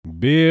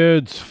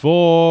Beards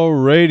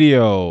for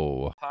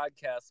Radio.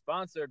 Podcast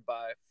sponsored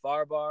by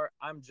Farbar.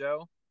 I'm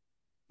Joe.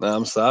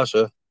 I'm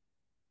Sasha.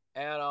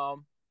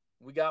 And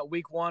we got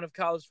week 1 of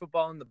college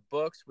football in the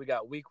books. We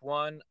got week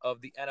 1 of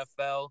the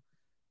NFL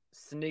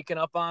sneaking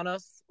up on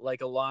us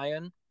like a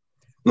lion.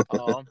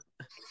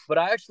 But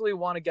I actually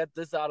want to get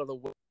this out of the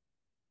way.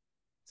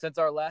 Since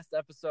our last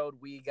episode,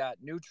 we got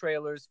new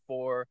trailers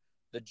for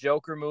the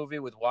Joker movie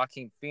with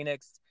Joaquin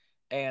Phoenix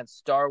and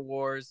Star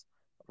Wars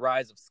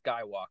Rise of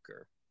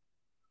Skywalker.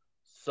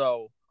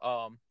 So,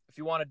 if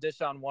you want to dish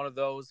on one of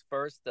those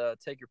first,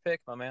 take your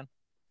pick, my man.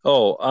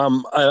 Oh,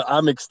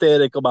 I'm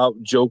ecstatic about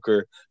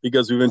Joker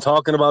because we've been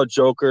talking about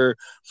Joker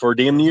for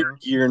damn near a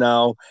year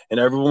now, and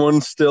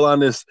everyone's still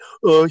on this.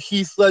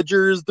 Heath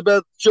Ledger is the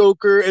best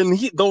Joker, and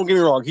don't get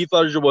me wrong, Heath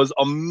Ledger was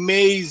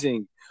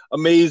amazing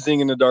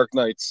in The Dark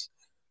Knights.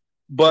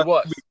 But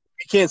we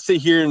can't sit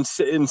here and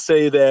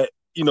say that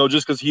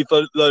just because Heath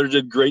Ledger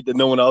did great, that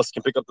no one else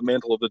can pick up the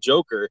mantle of the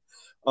Joker.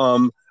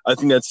 I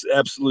think that's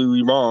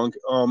absolutely wrong.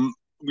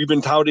 We've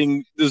been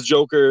touting this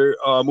Joker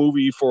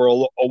movie for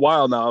a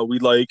while now. We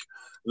like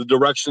the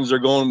directions they're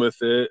going with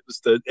it.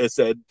 It's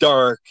that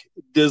dark,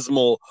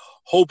 dismal,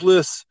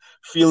 hopeless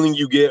feeling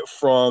you get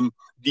from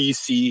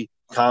DC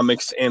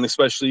Comics, and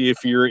especially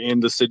if you're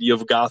in the city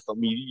of Gotham,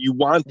 you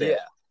want that.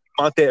 Yeah.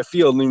 Want that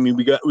feel. I mean,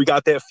 we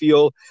got that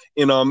feel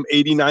in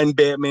 '89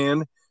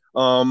 Batman.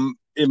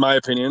 In my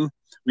opinion,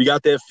 we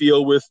got that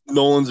feel with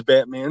Nolan's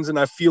Batmans, and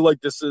I feel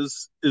like this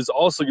is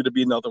also going to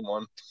be another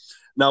one.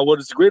 Now, what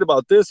is great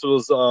about this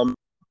was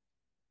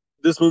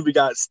this movie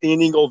got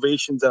standing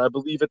ovations, and I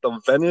believe at the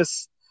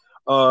Venice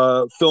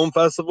Film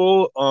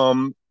Festival.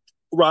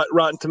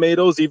 Rotten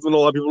Tomatoes, even though a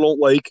lot of people don't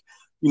like,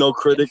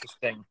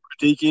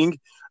 critiquing.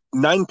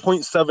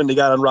 9.7 they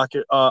got on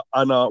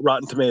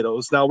Rotten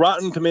Tomatoes. Now,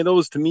 Rotten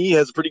Tomatoes to me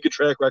has a pretty good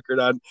track record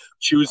on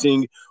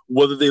choosing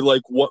whether they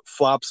like what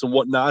flops and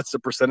what nots. The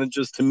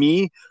percentages to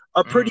me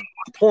are pretty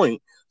on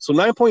point. So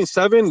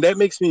 9.7, that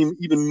makes me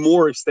even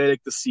more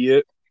ecstatic to see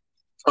it.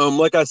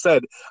 Like I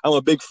said, I'm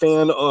a big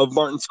fan of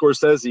Martin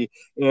Scorsese,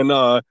 and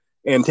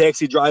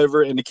Taxi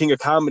Driver and The King of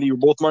Comedy were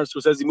both Martin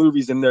Scorsese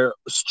movies, and they're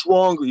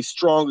strongly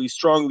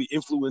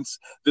influence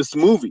this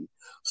movie.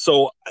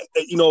 So,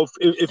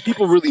 if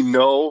people really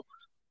know,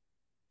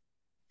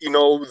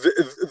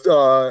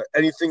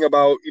 anything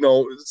about,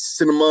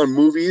 cinema and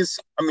movies,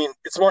 I mean,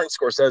 it's Martin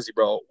Scorsese,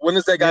 bro. When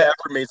has that guy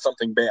ever made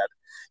something bad?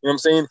 You know what I'm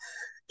saying?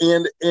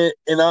 And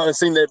I'm not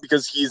saying that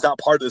because he's not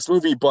part of this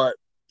movie, but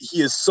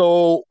he is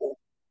such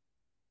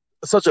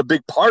a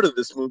big part of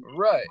this movie.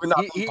 Right. But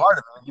not being part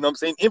of it, you know what I'm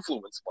saying?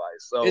 Influence-wise.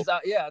 So it's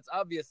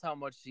obvious how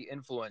much he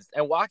influenced.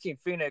 And Joaquin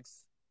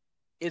Phoenix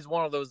is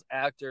one of those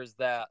actors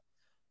that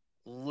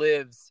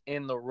lives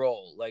in the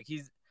role. Like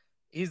he's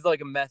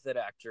like a method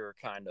actor,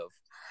 kind of.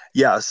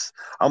 Yes,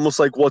 almost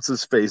like what's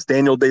his face,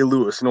 Daniel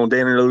Day-Lewis. Daniel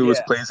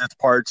Day-Lewis plays its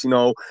parts.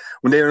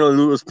 When Daniel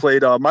Day-Lewis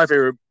played, my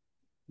favorite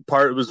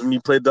part was when he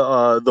played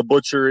the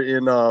butcher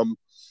in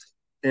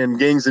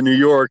Gangs of New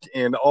York,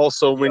 and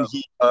also when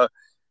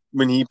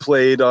he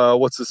played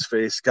what's his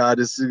face. God,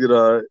 this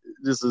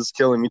is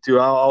killing me too.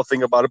 I'll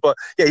think about it. But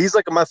yeah, he's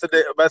like a method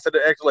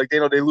actor like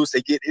Daniel Day-Lewis.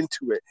 They get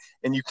into it,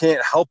 and you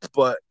can't help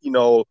but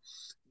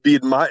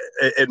admire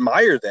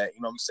that, you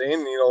know what I'm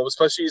saying?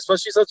 Especially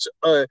such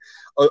a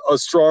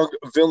strong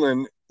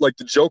villain like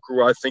the Joker,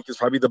 who I think is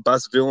probably the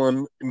best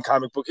villain in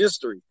comic book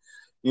history.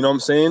 You know what I'm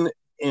saying?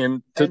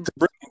 And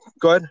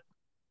go ahead.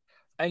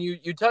 And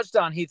you touched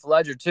on Heath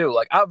Ledger too.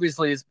 Like,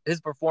 obviously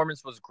his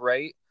performance was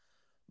great,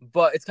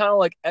 but it's kind of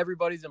like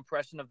everybody's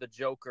impression of the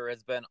Joker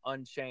has been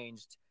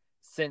unchanged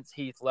since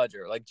Heath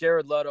Ledger. Like,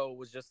 Jared Leto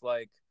was just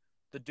like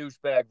the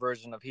douchebag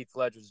version of Heath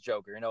Ledger's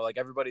Joker. Like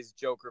everybody's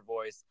Joker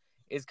voice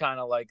is kind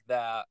of like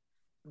that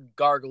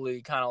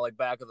gargly, kind of like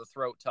back of the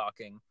throat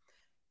talking.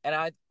 And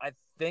I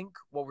think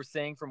what we're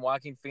seeing from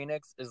Joaquin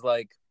Phoenix is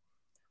like,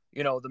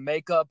 the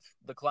makeup,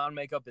 the clown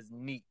makeup is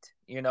neat.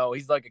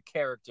 He's like a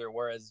character,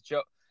 whereas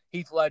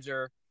Heath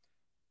Ledger,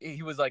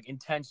 he was like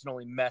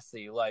intentionally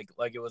messy, like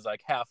it was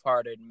like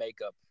half-hearted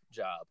makeup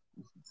job.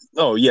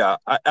 Oh yeah,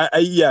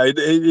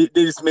 they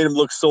just made him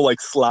look so like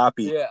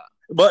sloppy. Yeah,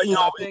 but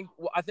I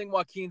think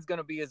Joaquin's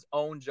gonna be his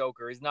own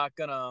Joker. He's not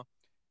gonna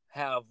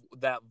have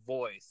that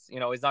voice.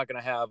 He's not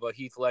going to have a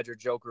Heath Ledger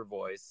Joker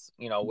voice,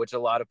 which a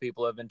lot of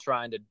people have been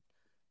trying to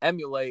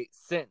emulate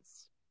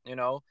since,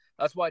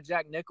 That's why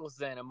Jack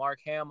Nicholson and Mark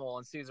Hamill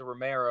and Cesar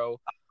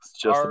Romero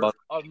are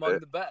among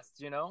the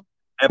best,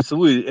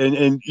 Absolutely.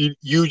 And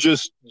you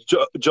just,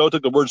 Joe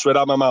took the words right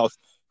out of my mouth,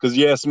 because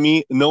you asked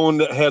me, no one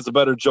that has a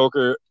better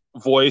Joker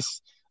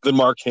voice than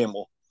Mark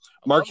Hamill.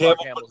 Mark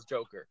Hamill's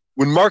Joker.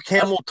 When Mark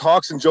Hamill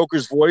talks in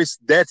Joker's voice,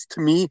 that's to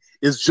me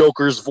is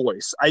Joker's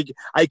voice. I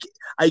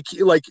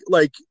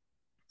like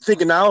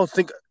thinking now.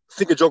 Think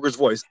of Joker's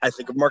voice. I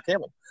think of Mark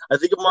Hamill. I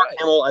think of Mark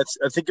Hamill. I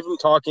think of him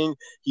talking.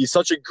 He's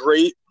such a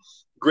great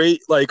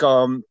like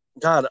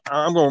God.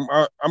 I'm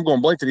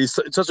going blank today. He's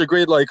such a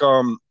great like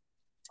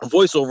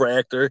voiceover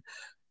actor,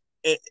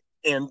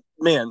 and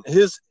man,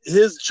 his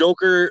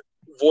Joker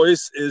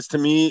voice is to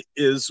me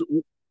is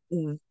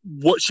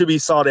what should be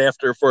sought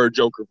after for a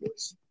Joker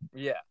voice.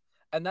 Yeah,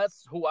 and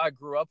that's who I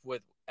grew up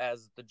with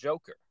as the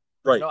Joker.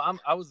 Right. You know,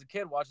 I was a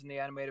kid watching the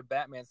animated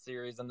Batman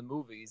series and the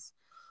movies.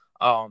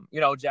 You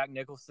know, Jack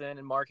Nicholson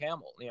and Mark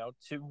Hamill. You know,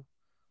 two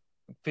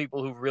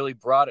people who really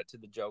brought it to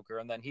the Joker,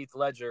 and then Heath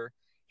Ledger.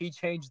 He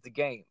changed the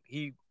game.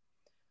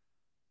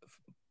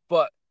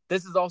 But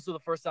this is also the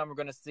first time we're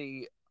going to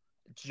see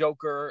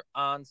Joker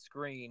on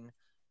screen,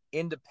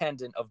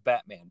 independent of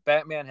Batman.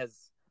 Batman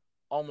has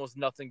almost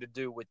nothing to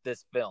do with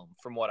this film,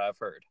 from what I've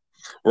heard.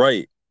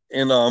 Right.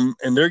 And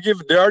they're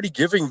already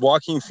giving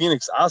Joaquin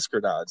Phoenix Oscar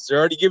nods. They're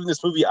already giving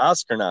this movie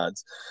Oscar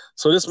nods.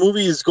 So this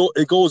movie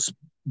it goes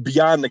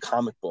beyond the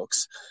comic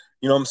books.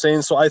 You know what I'm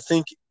saying? So I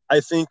think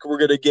we're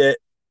gonna get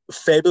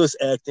fabulous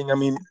acting. I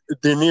mean,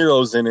 De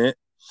Niro's in it.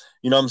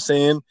 You know what I'm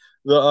saying?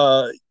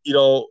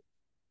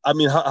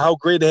 How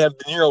great to have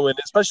De Niro in,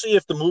 especially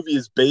if the movie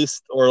is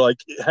based or like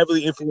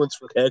heavily influenced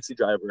from Taxi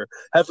Driver,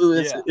 heavily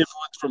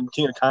influenced from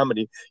King of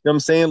Comedy. You know what I'm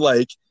saying?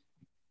 Like,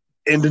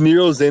 and De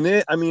Niro's in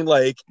it. I mean,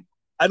 like,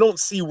 I don't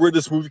see where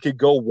this movie could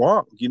go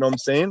wrong. You know what I'm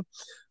saying?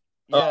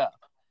 Yeah.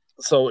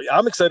 So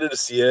I'm excited to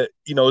see it.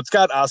 You know, it's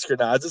got Oscar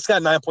nods. It's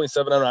got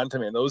 9.7 on Rotten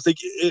Tomatoes.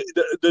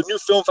 The new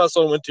film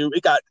festival I went to,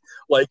 it got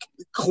like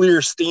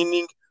clear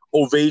standing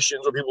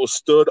ovations where people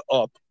stood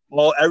up.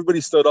 Well,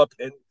 everybody stood up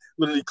and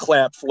literally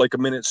clapped for like a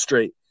minute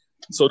straight.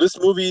 So this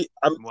movie,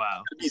 it's going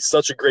to be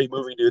such a great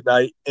movie, dude.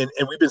 And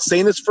we've been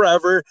saying this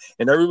forever,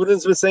 and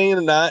everybody's been saying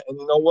it not. And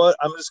you know what?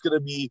 I'm just going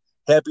to be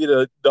happy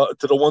to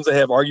the ones that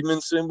have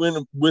arguments in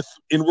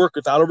work,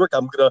 without a work.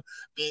 I'm going to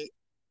be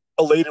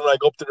elated when I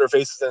go up to their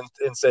faces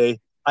and say,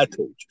 I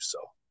told you so.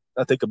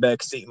 I take a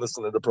back seat and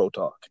listen to the pro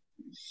talk.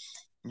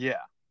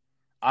 Yeah.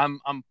 I'm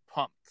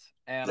pumped.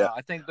 And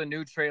I think the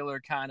new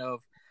trailer kind of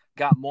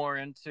got more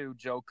into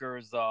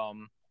Joker's,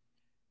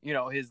 you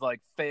know, his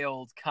like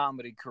failed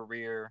comedy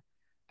career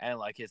and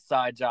like his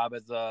side job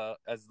as a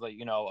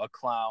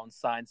clown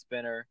sign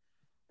spinner.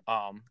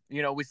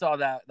 You know, we saw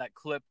that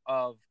clip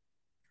of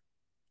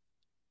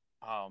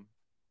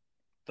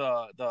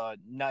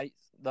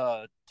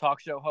the talk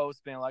show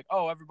host being like,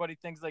 "Oh, everybody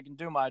thinks they can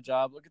do my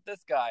job. Look at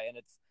this guy," and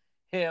it's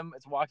him.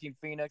 It's Joaquin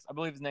Phoenix. I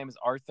believe his name is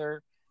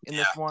Arthur in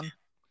this one.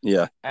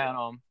 Yeah,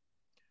 and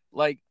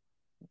like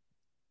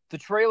the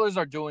trailers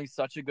are doing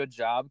such a good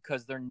job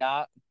because they're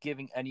not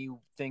giving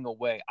anything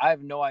away. I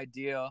have no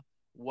idea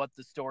what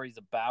the story's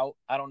about.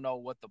 I don't know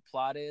what the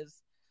plot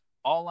is.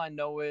 All I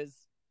know is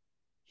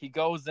he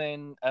goes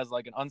in as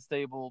like an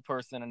unstable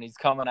person and he's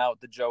coming out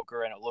the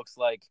Joker, and it looks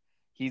like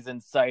he's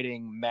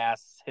inciting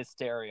mass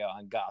hysteria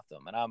on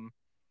Gotham. And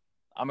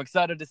I'm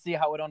excited to see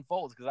how it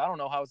unfolds because I don't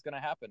know how it's going to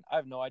happen. I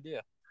have no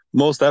idea.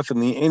 Most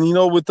definitely. And you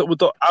know, with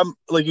the I'm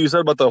like you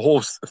said about the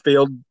whole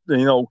failed,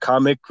 you know,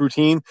 comic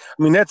routine.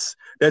 I mean, that's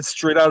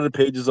straight out of the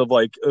pages of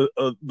like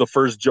the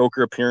first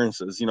Joker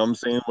appearances. You know what I'm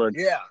saying? When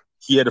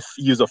he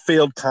was a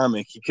failed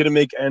comic. He couldn't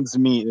make ends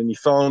meet, and he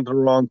fell into the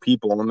wrong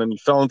people, and then he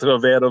fell into a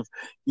vat of,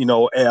 you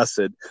know,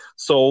 acid.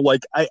 So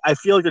like I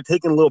feel like they're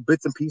taking little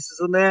bits and pieces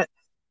of that.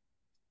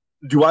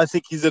 Do I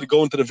think he's gonna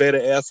go into the vat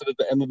of acid at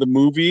the end of the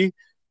movie?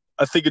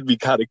 I think it'd be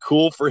kind of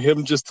cool for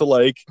him just to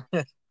like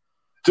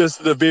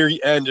just at the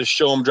very end, just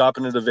show him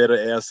dropping into the vat of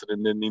acid,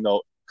 and then, you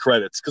know,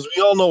 credits, because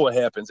we all know what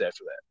happens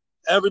after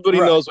that. Everybody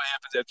knows what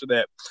happens after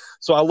that.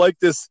 So I like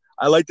this,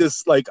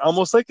 like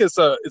almost like it's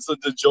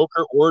the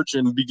Joker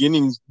origin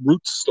beginning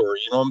roots story.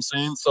 You know what I'm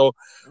saying? So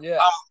yeah,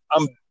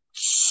 I'm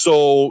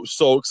so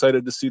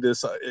excited to see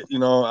this. You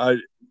know,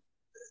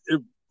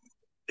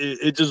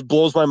 it just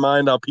blows my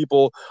mind how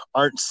people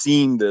aren't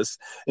seeing this.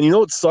 And you know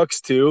what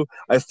sucks too?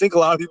 I think a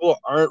lot of people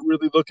aren't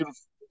really looking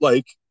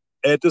like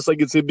at this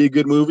like it's gonna be a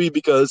good movie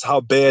because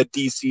how bad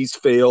DC's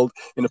failed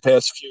in the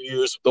past few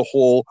years with the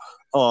whole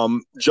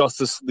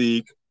Justice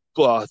League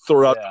throw out the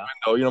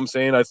window. You know what I'm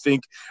saying? I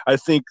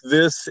think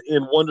this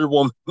and Wonder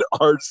Woman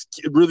are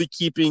really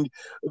keeping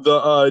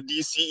the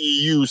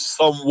DCEU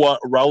somewhat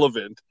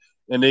relevant,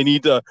 and they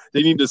need to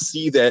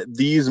see that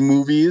these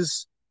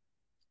movies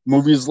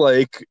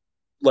like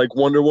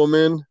Wonder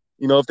Woman,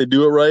 you know, if they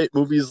do it right,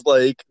 movies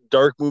like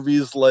dark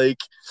movies like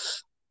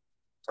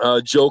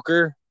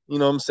Joker, you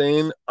know what I'm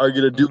saying, are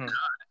going to do good.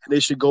 And they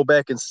should go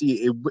back and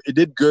see it. It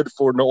did good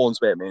for Nolan's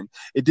Batman.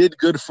 It did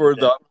good for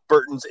the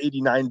Burton's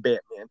 89 Batman.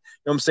 You know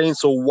what I'm saying?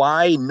 So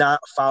why not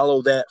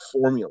follow that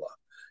formula?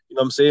 You know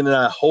what I'm saying? And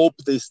I hope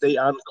they stay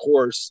on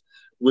course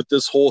with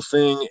this whole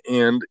thing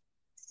and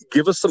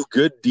give us some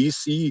good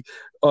DC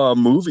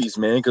movies,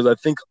 man, because I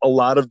think a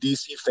lot of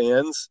DC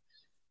fans,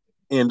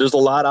 and there's a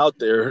lot out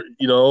there,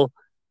 you know,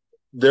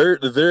 they're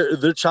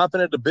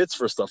chopping at the bits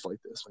for stuff like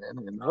this,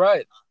 man. And,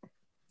 right.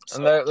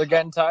 And they're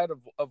getting tired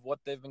of what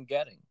they've been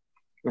getting.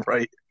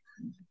 Right.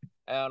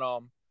 And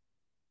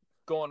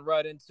going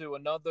right into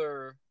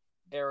another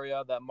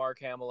area that Mark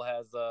Hamill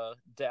has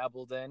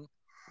dabbled in,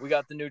 we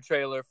got the new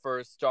trailer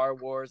for Star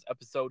Wars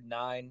Episode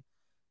 9.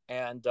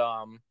 And,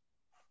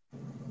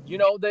 you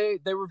know, they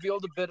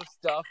revealed a bit of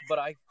stuff, but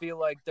I feel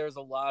like there's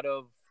a lot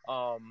of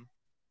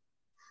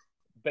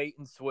bait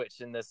and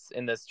switch in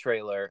this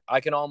trailer.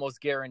 I can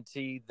almost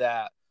guarantee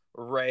that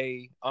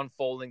Rey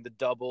unfolding the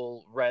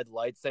double red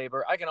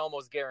lightsaber, I can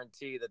almost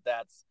guarantee that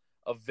that's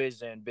a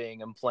vision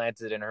being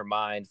implanted in her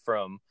mind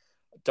from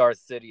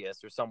Darth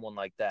Sidious or someone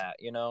like that,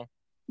 you know?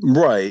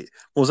 Right.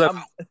 Was that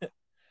I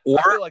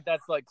feel like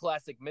that's like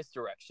classic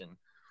misdirection.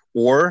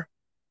 Or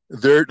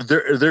they're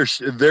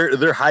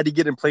hiding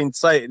it in plain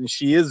sight, and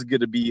she is going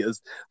to be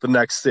as the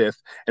next Sith,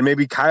 and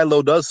maybe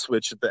Kylo does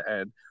switch at the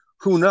end.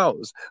 Who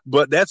knows?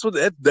 But that's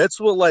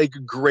what like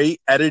great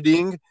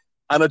editing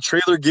on a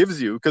trailer gives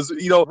you, because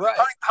Right.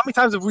 how many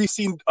times have we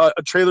seen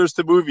trailers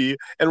to movie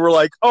and we're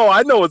like, oh,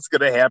 I know what's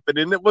going to happen,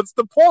 and what's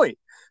the point?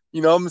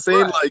 You know what I'm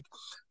saying? Right. Like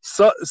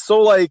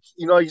so like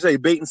you say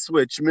bait and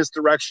switch,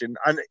 misdirection,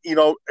 and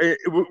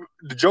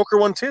the Joker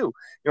one too. You know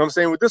what I'm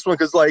saying with this one,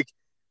 because like.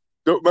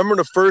 Remember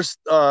the first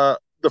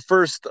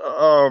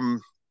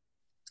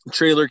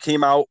trailer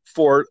came out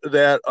for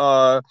that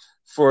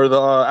for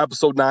the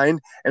episode 9,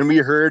 and we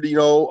heard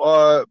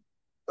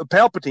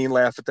Palpatine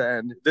laugh at the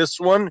end. This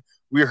one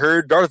we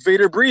heard Darth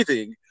Vader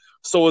breathing.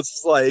 So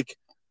it's like,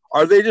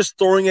 are they just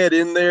throwing it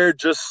in there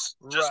just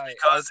Right.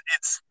 because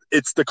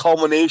it's the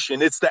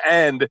culmination, it's the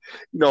end?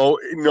 Right.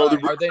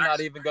 Are they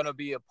not even going to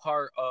be a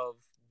part of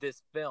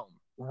this film?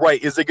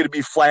 Right? Is it going to be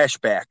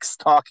flashbacks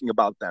talking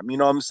about them? You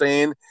know what I'm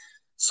saying?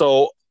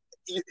 So,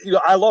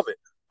 I love it.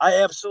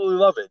 I absolutely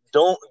love it.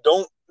 Don't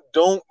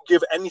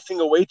give anything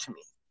away to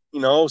me.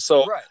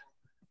 So right.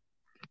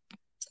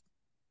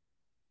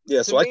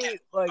 Yeah. To me,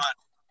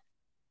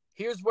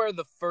 here's where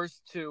the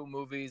first 2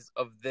 movies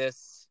of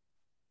this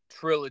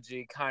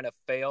trilogy kind of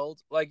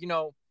failed. Like,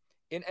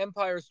 in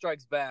Empire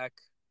Strikes Back,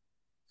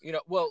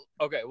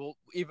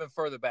 even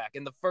further back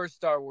in the first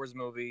Star Wars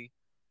movie,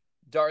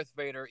 Darth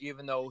Vader,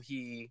 even though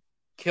he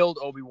killed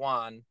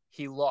Obi-Wan,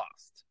 he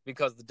lost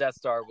because the Death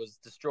Star was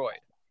destroyed.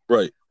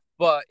 Right.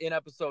 But in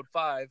episode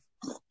 5,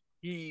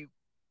 he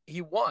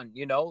won,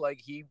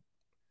 he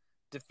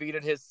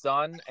defeated his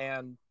son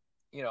and,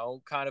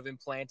 kind of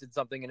implanted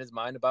something in his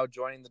mind about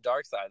joining the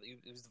dark side.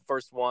 He was the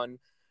first one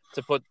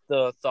to put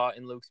the thought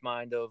in Luke's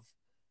mind of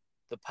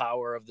the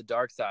power of the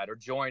dark side, or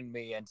join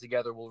me and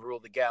together we'll rule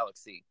the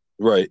galaxy.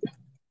 Right.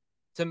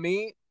 To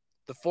me,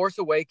 The Force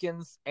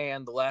Awakens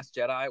and The Last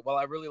Jedi, while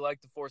I really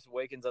like The Force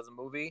Awakens as a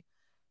movie,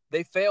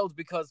 they failed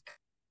because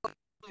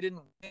he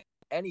didn't win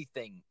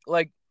anything.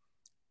 Like,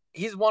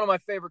 he's one of my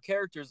favorite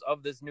characters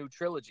of this new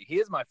trilogy. He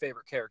is my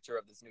favorite character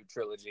of this new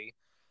trilogy,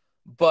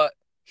 but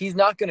he's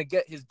not going to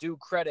get his due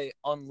credit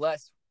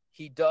unless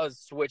he does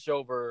switch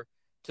over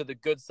to the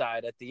good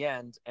side at the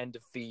end and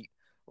defeat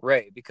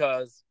Rey,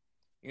 because,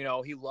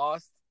 he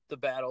lost the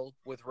battle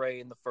with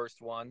Rey in the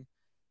first one.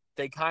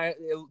 They kind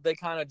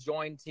of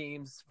joined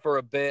teams for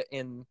a bit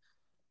in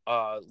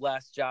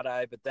Last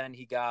Jedi, but then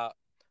he got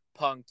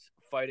punked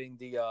fighting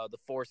the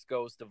Force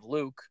ghost of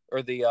Luke,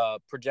 or the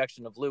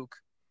projection of Luke.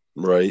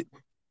 Right.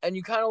 And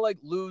you kind of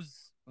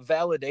lose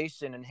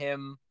validation in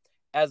him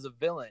as a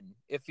villain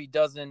if he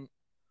doesn't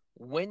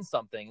win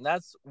something. And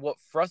that's what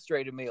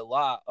frustrated me a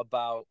lot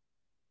about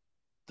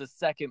the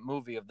second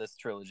movie of this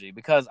trilogy,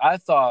 because I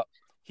thought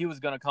he was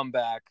going to come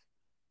back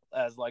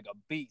as like a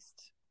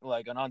beast,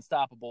 like an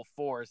unstoppable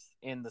force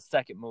in the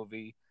second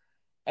movie.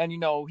 And,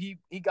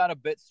 he got a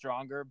bit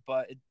stronger,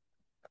 but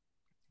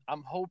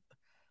I'm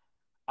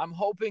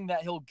hoping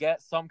that he'll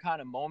get some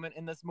kind of moment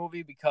in this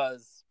movie,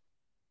 because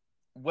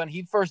when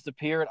he first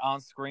appeared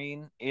on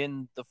screen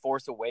in The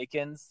Force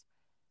Awakens,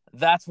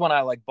 that's when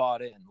I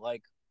bought in.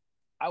 Like,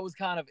 I was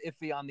kind of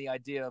iffy on the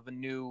idea of a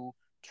new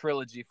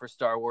trilogy for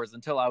Star Wars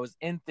until I was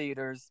in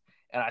theaters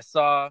and I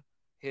saw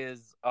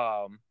his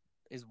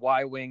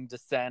Y-wing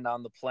descend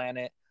on the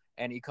planet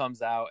and he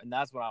comes out, and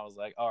that's when I was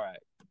like, all right,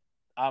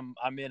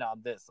 I'm in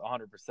on this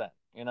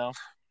 100%,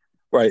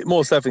 Right,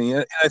 most definitely.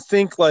 And I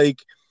think the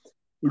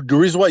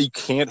reason why you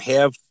can't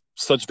have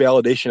such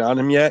validation on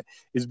him yet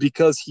is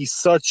because he's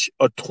such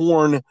a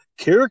torn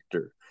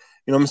character.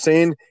 You know what I'm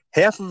saying?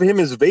 Half of him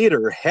is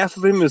Vader, half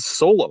of him is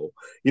Solo.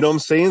 You know what I'm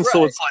saying?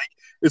 Right.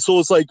 So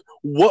it's like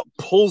what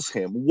pulls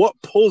him? What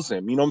pulls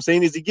him? You know what I'm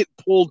saying? Is he get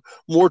pulled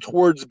more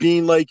towards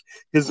being like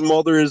his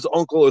mother, his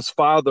uncle, his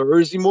father, or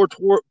is he more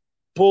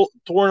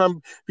torn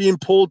on being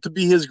pulled to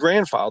be his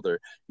grandfather?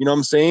 You know what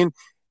I'm saying?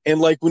 And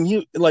when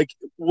he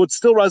what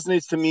still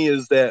resonates to me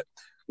is that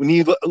when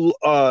he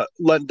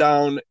let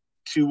down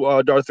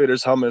to Darth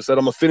Vader's helmet, said,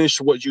 "I'm gonna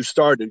finish what you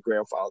started,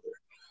 grandfather."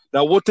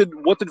 Now, what did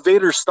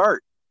Vader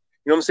start?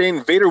 You know what I'm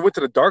saying? Vader went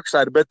to the dark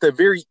side, but at the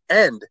very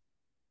end,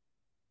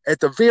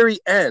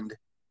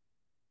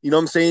 you know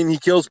what I'm saying? He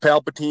kills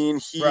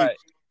Palpatine. He kind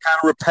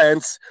of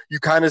repents. You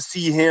kind of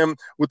see him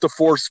with the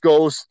Force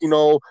Ghost.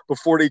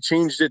 Before they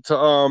changed it to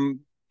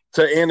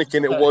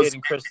Anakin, it was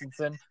Hayden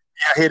Christensen.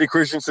 Yeah, Hayden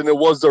Christensen. It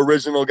was the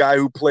original guy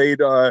who played,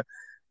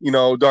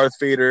 Darth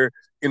Vader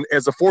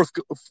as a Force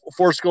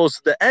Ghost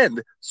at the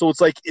end. So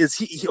it's like, is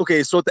he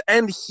okay? So at the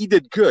end, he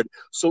did good.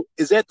 So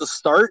is that the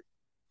start?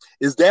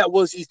 Is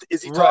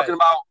he talking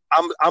about?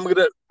 I'm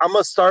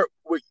gonna start.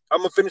 I'm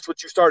gonna finish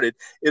what you started.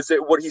 Is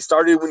it what he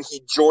started when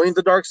he joined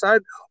the dark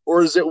side,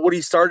 or is it what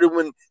he started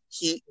when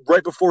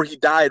right before he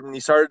died, when he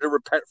started to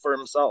repent for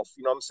himself?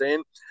 You know what I'm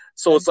saying?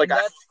 So it's like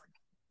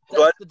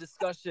that's the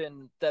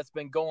discussion that's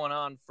been going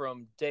on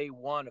from day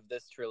one of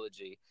this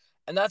trilogy.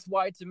 And that's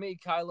why, to me,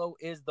 Kylo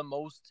is the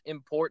most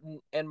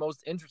important and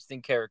most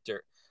interesting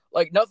character.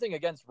 Like, nothing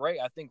against Rey.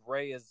 I think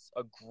Rey is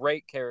a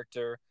great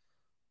character.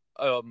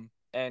 And,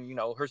 you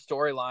know, her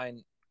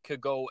storyline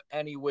could go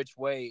any which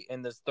way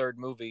in this third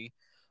movie.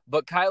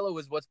 But Kylo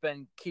is what's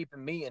been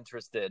keeping me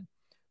interested.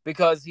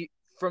 Because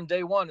from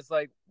day one, it's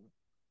like,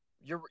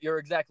 you're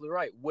exactly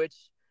right. Which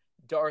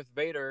Darth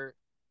Vader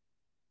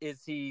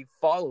is he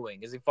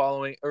following? Is he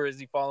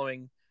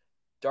following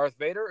Darth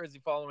Vader, or is he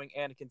following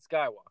Anakin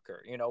Skywalker?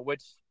 You know,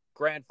 which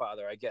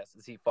grandfather, I guess,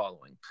 is he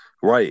following?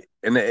 Right.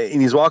 And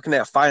he's walking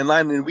that fine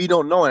line, and we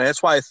don't know. And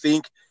that's why I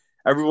think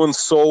everyone's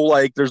so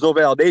like, there's no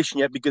validation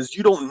yet, because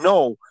you don't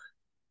know.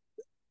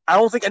 I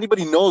don't think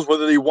anybody knows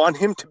whether they want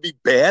him to be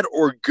bad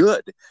or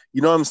good.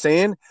 You know what I'm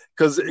saying?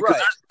 Because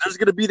there's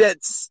going to be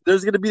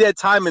that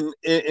time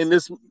in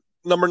this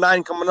number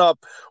 9 coming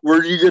up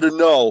where you're going to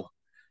know.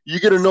 You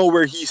got to know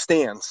where he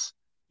stands.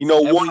 You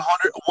know, 110%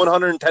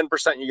 you're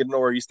going to know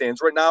where he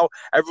stands. Right now,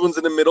 everyone's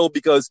in the middle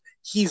because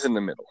he's in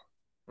the middle.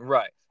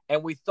 Right.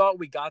 And we thought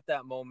we got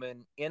that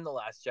moment in The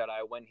Last Jedi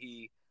when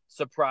he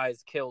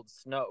surprise killed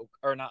Snoke.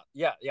 Or not.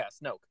 Yeah,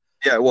 Snoke.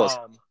 Yeah, it was.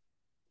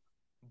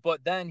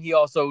 But then he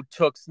also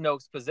took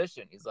Snoke's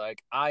position. He's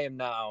like, I am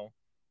now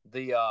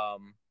the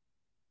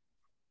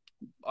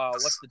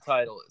what's the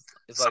title?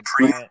 It's like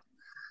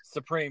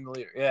Supreme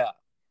Leader. Yeah.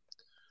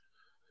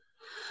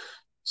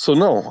 So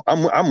no,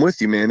 I'm with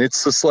you, man.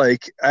 It's just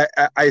like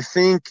I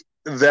think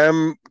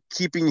them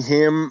keeping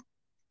him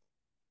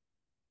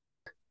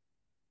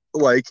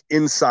like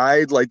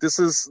inside, like this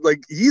is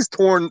like he's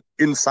torn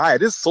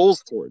inside. His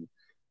soul's torn.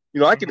 You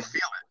know, I can feel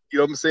it. You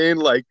know what I'm saying?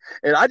 Like,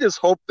 and I just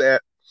hope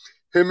that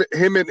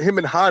him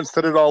and Han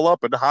set it all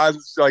up, and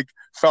Han's like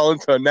fell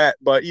into a net.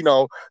 But you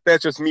know,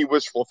 that's just me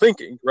wishful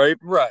thinking, right?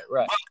 Right.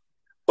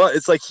 But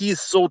it's like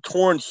he's so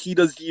torn, he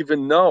doesn't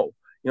even know.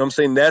 You know what I'm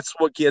saying? That's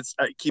what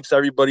keeps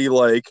everybody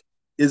like,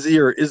 is he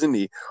or isn't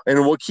he?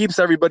 And what keeps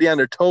everybody on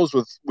their toes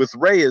with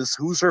Rey is,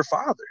 who's her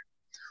father?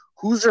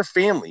 Who's her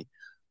family?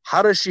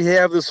 How does she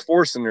have this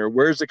force in her?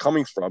 Where's it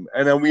coming from?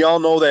 And then we all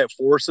know that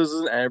force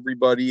isn't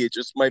everybody. It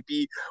just might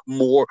be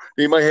more.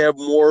 They might have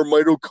more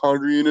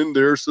mitochondrion in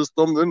their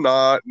system than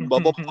not, and blah,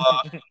 blah,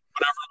 blah, whatever,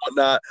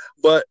 whatnot.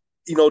 But,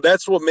 you know,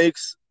 that's what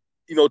makes,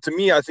 you know, to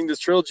me, I think this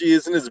trilogy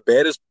isn't as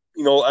bad as,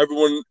 you know,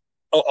 everyone,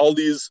 all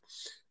these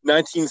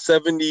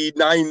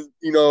 1979,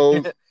 you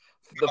know,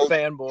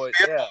 fanboys,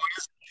 yeah,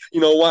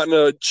 you know, wanting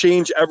to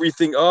change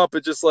everything up.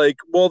 It's just like,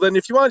 well, then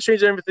if you want to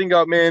change everything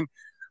up, man,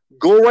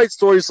 go write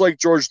stories like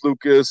George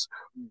Lucas,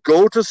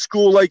 go to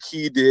school like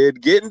he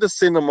did, get into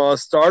cinema,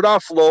 start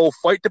off low,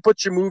 fight to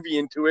put your movie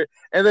into it,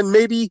 and then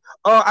maybe,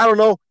 I don't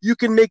know, you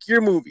can make your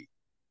movie.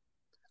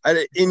 And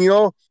you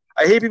know,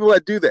 I hate people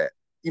that do that.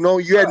 You know,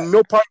 you had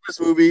no part of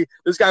this movie.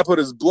 This guy put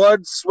his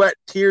blood, sweat,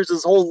 tears,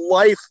 his whole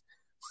life,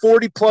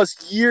 40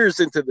 plus years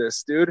into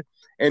this, dude.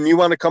 And you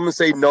want to come and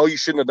say, no, you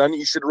shouldn't have done it.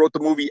 You should have wrote the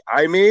movie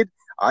I made.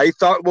 I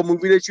thought what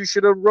movie that you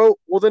should have wrote.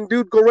 Well, then,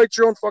 dude, go write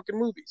your own fucking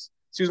movies.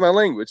 Excuse my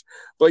language.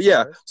 But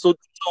yeah, so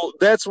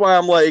that's why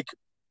I'm like,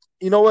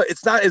 you know what?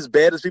 It's not as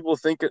bad as people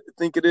think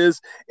it is.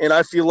 And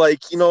I feel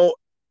like, you know,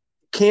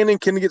 canon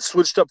can get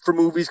switched up for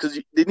movies because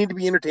they need to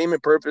be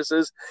entertainment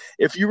purposes.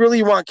 If you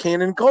really want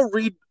canon, go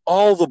read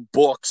all the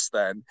books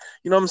then.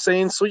 You know what I'm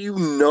saying? So you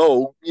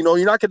know,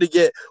 you're not going to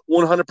get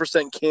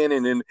 100%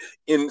 canon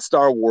in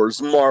Star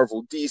Wars,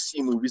 Marvel, DC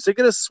movies. They're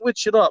going to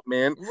switch it up,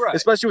 man. Right.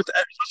 Especially with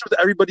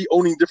everybody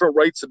owning different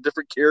rights of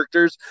different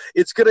characters.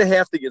 It's going to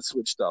have to get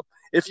switched up.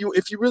 If you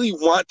really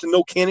want to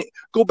know canon,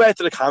 go back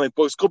to the comic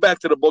books, go back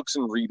to the books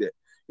and read it.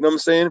 You know what I'm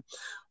saying?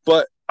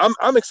 But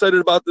I'm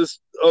excited about this,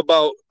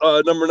 about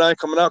number 9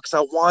 coming out, because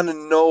I want to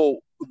know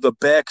the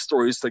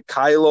backstories to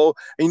Kylo.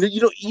 And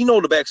you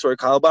know the backstory of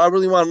Kylo, but I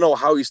really want to know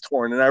how he's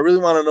torn, and I really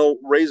want to know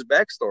Rey's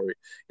backstory.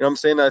 You know what I'm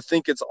saying? I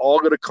think it's all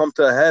going to come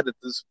to a head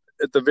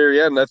at the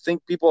very end. I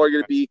think people are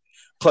going to be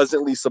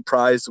pleasantly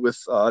surprised with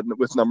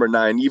number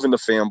 9, even the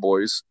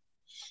fanboys.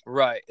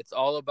 Right. It's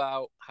all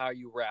about how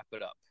you wrap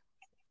it up.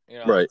 You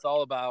know, right. It's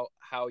all about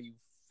how you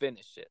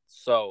finish it.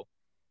 So,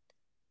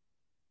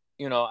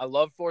 you know, I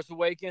love Force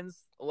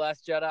Awakens, The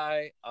Last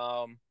Jedi.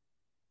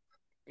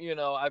 You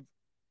know, I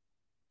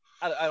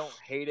don't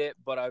hate it,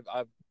 but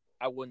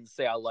I wouldn't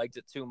say I liked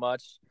it too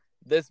much.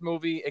 This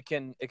movie, it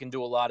can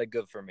do a lot of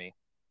good for me.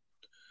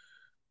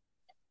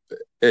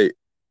 Hey,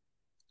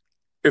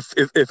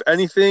 if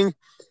anything,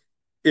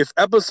 if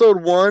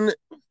episode 1, as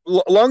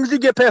long as you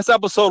get past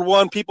episode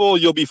 1, people,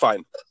 you'll be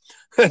fine.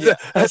 Yeah.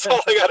 That's all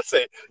I gotta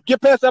say.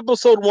 Get past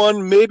episode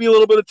 1, maybe a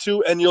little bit of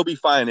 2, and you'll be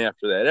fine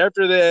after that.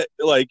 After that,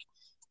 like,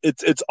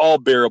 it's all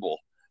bearable.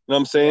 You know what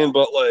I'm saying? Yeah.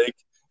 But like,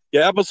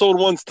 yeah, episode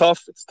 1's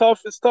tough. It's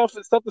tough to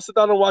sit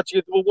down and watch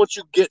it. But once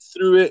you get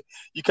through it,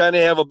 you kind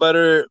of have a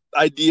better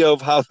idea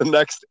of how the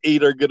next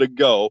 8 are gonna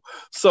go.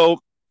 So,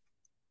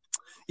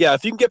 yeah,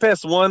 if you can get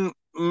past 1,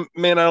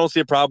 man, I don't see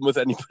a problem with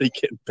anybody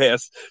getting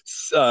past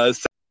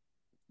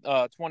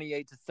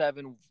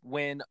 28-7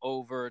 win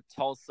over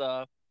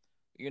Tulsa.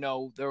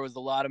 there was a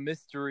lot of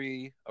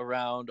mystery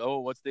around,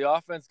 what's the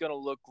offense going to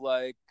look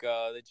like?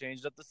 They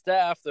changed up the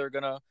staff. They're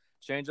going to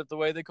change up the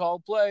way they call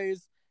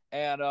plays.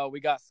 And we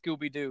got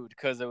Scooby-Doo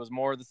because it was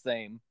more of the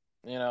same.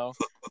 It's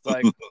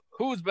like,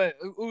 who's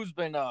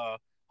been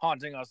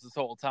haunting us this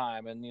whole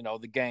time? And,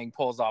 the gang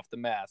pulls off the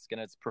mask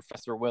and it's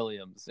Professor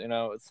Williams.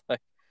 It's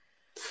like,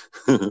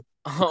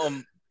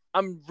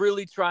 I'm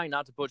really trying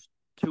not to put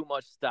too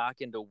much stock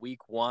into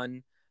week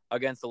 1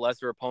 against a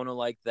lesser opponent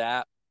like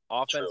that,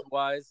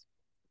 offense-wise.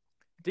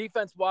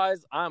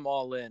 Defense-wise, I'm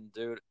all in,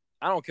 dude.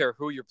 I don't care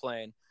who you're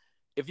playing.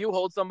 If you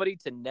hold somebody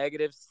to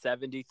negative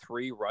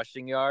 73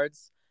 rushing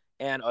yards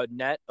and a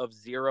net of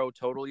 0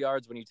 total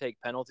yards when you take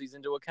penalties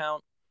into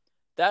account,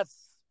 that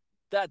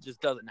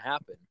just doesn't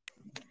happen.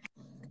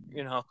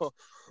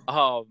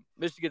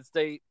 Michigan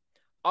State,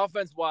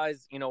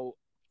 offense-wise,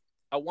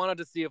 I wanted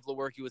to see if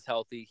Lewerke was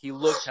healthy. He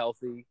looked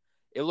healthy.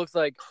 It looks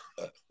like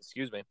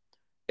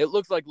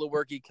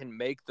Lewerke can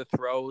make the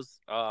throws.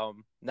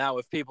 Now,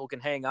 if people can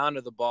hang on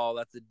to the ball,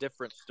 that's a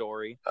different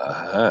story.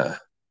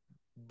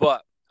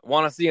 But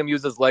want to see him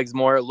use his legs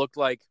more. It looked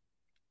like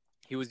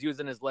he was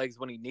using his legs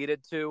when he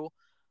needed to.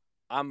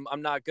 I'm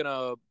not going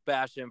to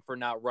bash him for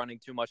not running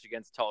too much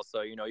against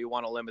Tulsa. You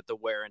want to limit the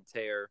wear and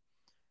tear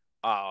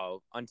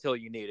until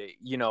you need it.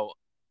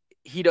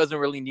 He doesn't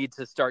really need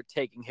to start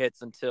taking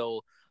hits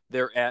until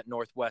they're at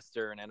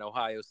Northwestern and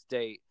Ohio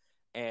State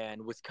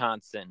and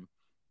Wisconsin.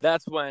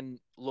 That's when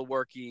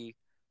Lewerke,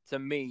 to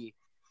me,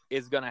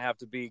 is going to have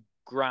to be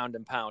ground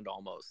and pound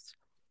almost.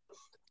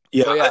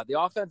 Yeah. So, yeah, the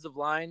offensive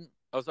line.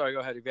 Oh, sorry. Go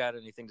ahead. If you had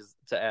anything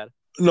to add.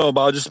 No,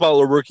 about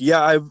Lewerke.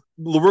 Yeah,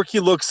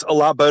 Lewerke looks a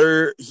lot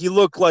better. He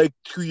looked like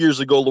 2 years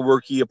ago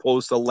Lewerke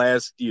opposed to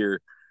last year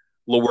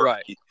Lewerke.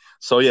 Right.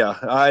 So, yeah,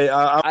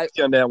 I'm with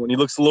you on that one. He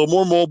looks a little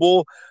more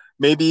mobile.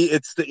 Maybe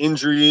it's the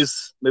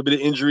injuries. Maybe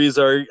the injuries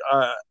are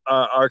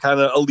kind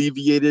of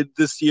alleviated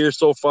this year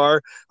so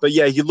far. But,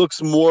 yeah, he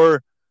looks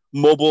more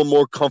mobile,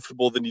 more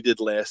comfortable than he did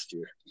last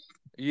year.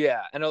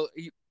 Yeah, and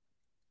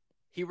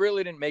he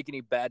really didn't make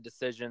any bad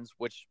decisions,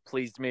 which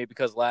pleased me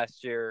because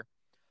last year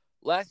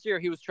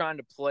he was trying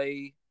to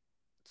play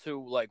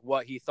to like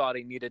what he thought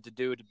he needed to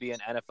do to be an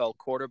NFL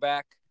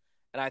quarterback,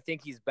 and I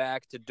think he's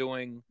back to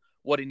doing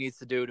what he needs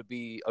to do to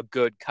be a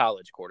good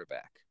college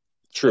quarterback.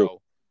 True.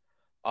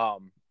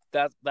 So,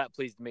 that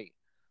pleased me.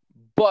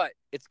 But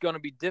it's going to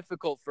be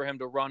difficult for him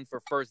to run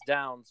for first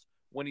downs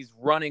when he's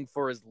running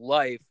for his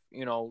life,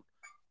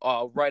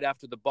 right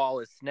after the ball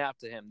is snapped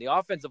to him. The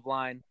offensive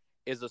line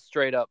is a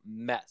straight-up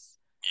mess.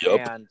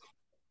 Yep. And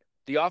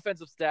the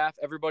offensive staff,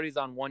 everybody's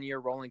on 1-year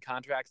rolling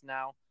contracts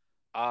now.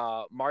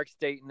 Mark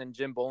Staten and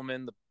Jim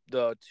Bowman,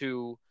 the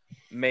two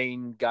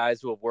main guys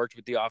who have worked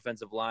with the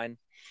offensive line,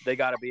 they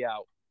got to be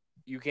out.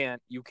 You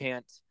can't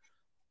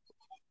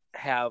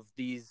have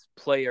these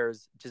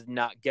players just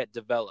not get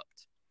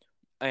developed.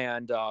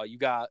 And you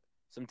got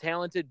some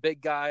talented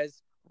big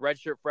guys,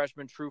 redshirt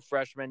freshmen, true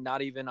freshmen,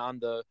 not even on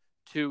the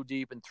 2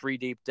 deep and 3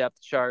 deep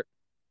depth chart.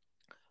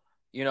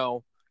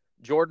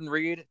 Jordan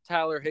Reed,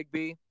 Tyler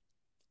Higbee,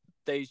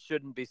 they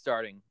shouldn't be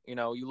starting.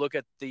 You look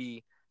at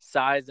the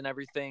size and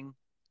everything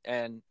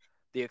and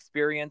the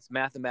experience,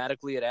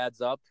 mathematically it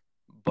adds up,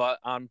 but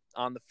on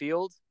the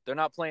field, they're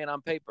not playing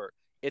on paper.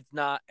 It's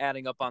not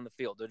adding up on the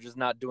field. They're just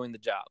not doing the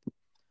job.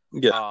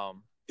 Yeah.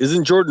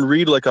 Isn't Jordan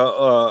Reed like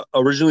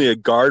originally a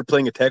guard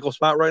playing a tackle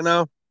spot right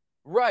now?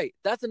 Right.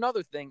 That's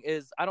another thing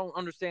is I don't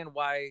understand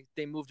why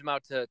they moved him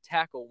out to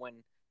tackle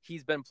when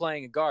he's been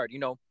playing a guard.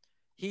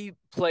 He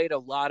played a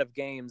lot of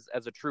games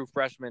as a true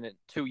freshman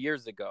 2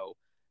 years ago,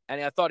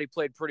 and I thought he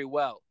played pretty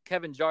well.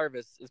 Kevin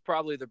Jarvis is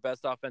probably their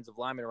best offensive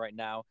lineman right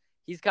now.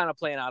 He's kind of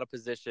playing out of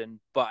position,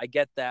 but I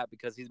get that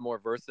because he's more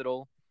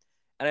versatile.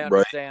 And I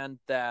understand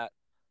that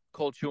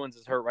Cole Chewins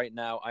is hurt right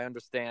now. I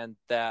understand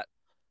that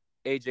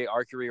AJ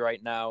Archery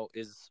right now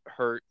is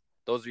hurt.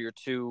 Those are your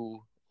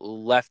 2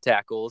 left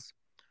tackles.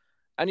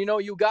 And,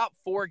 you got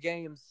 4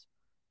 games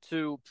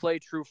to play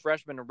true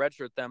freshmen and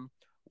redshirt them.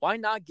 Why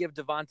not give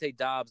Devontae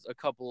Dobbs a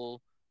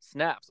couple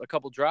snaps, a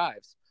couple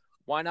drives?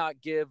 Why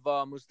not give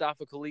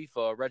Mustafa Khalifa,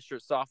 a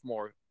redshirt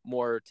sophomore,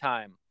 more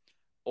time?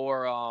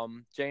 Or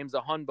James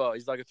Ahunba,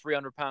 he's like a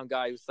 300-pound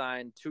guy who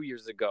signed 2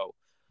 years ago.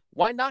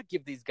 Why not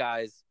give these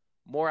guys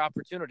more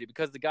opportunity?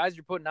 Because the guys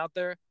you're putting out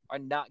there are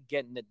not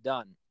getting it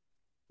done.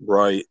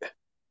 Right.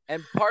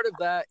 And part of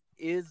that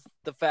is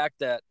the fact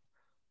that,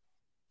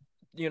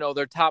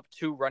 their top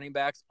 2 running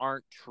backs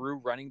aren't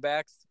true running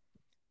backs.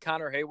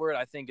 Connor Hayward,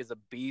 I think, is a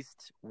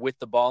beast with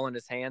the ball in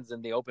his hands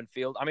in the open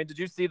field. I mean, did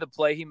you see the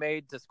play he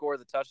made to score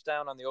the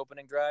touchdown on the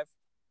opening drive?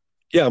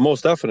 Yeah,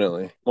 most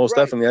definitely.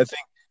 Definitely. I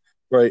think,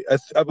 right.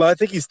 I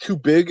think he's too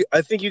big.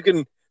 I think you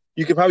can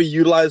probably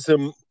utilize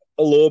him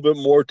a little bit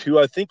more too.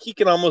 I think he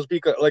can almost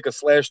be like a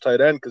slash tight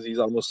end because he's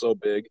almost so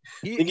big.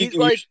 He's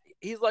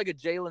like a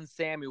Jalen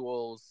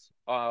Samuels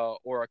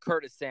or a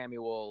Curtis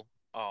Samuel.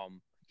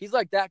 He's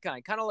like that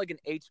kind of like an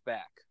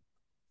H-back.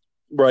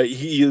 Right,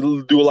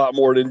 he'll do a lot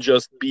more than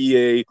just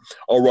be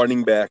a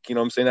running back. You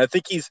know what I'm saying? I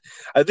think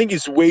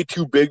he's way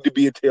too big to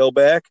be a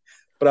tailback,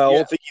 but I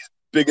don't think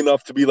big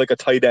enough to be like a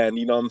tight end.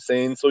 You know what I'm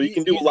saying? So he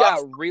can do a lot.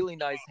 He's got really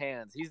nice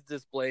hands. He's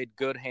displayed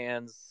good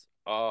hands.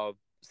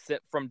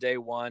 Sit from day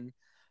one.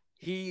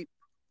 He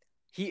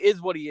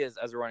is what he is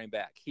as a running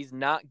back. He's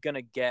not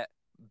gonna get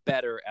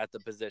better at the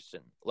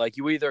position. Like,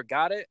 you either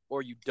got it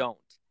or you don't,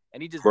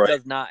 and he just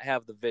does not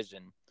have the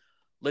vision.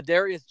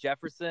 Ladarius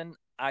Jefferson,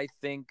 I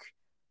think,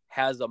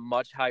 has a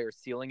much higher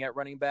ceiling at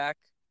running back.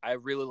 I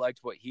really liked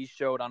what he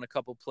showed on a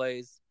couple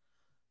plays.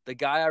 The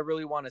guy I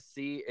really want to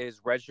see is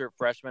redshirt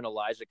freshman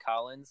Elijah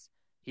Collins.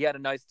 He had a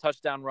nice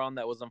touchdown run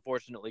that was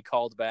unfortunately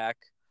called back.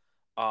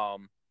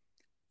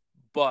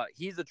 But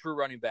he's a true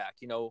running back.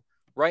 You know,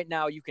 right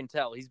now you can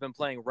tell he's been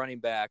playing running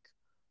back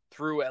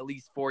through at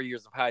least 4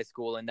 years of high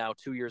school and now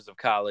 2 years of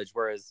college,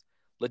 whereas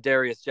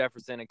Ladarius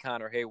Jefferson and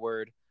Connor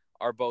Hayward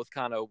are both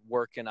kind of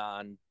working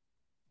on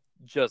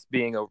just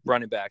being a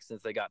running back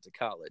since they got to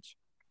college.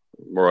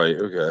 Right,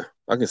 okay.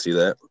 I can see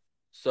that.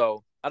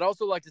 So I'd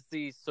also like to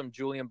see some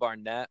Julian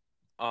Barnett.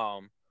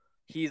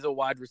 He's a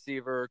wide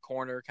receiver,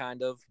 corner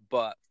kind of,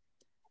 but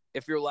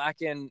if you're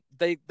lacking,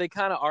 they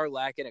kind of are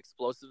lacking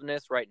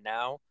explosiveness right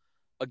now.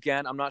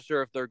 Again, I'm not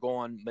sure if they're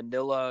going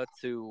Manila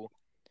to,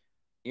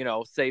 you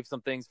know, save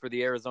some things for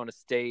the Arizona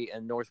State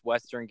and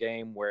Northwestern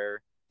game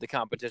where the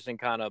competition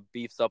kind of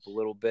beefs up a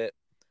little bit.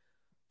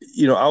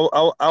 You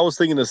know, I was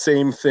thinking the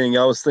same thing.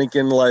 I was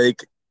thinking,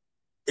 like,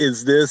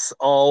 is this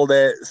all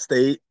that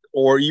State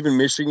or even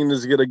Michigan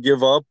is going to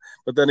give up?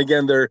 But then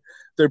again, they're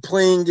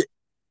playing,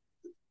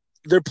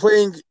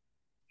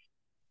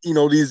 you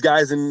know, these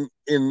guys in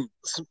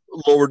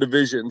lower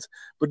divisions,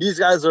 but these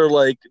guys are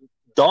like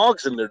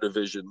dogs in their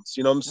divisions.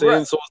 You know what I'm saying?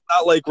 Right. So it's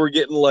not like we're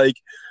getting like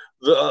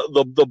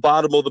the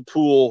bottom of the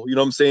pool. You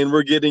know what I'm saying?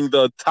 We're getting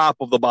the top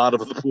of the bottom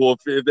of the pool,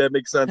 if that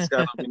makes sense,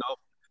 kind of. You know.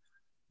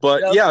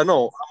 But yeah,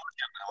 no,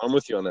 I'm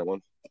with you on that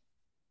one.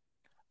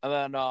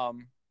 And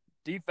then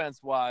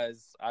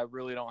defense-wise, I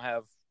really don't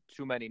have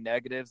too many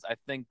negatives. I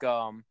think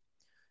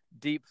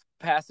deep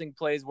passing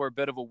plays were a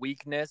bit of a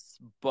weakness,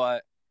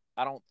 but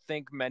I don't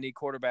think many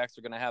quarterbacks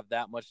are going to have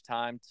that much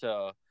time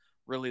to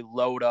really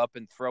load up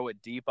and throw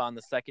it deep on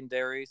the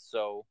secondary.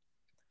 So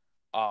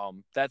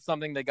that's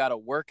something they got to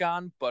work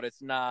on, but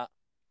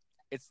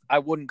I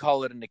wouldn't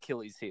call it an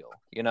Achilles heel,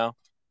 you know?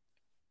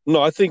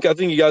 No, I think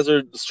you guys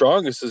are the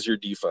strongest as your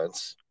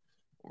defense.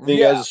 I think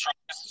you guys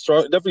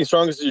are definitely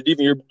strongest as your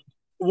defense.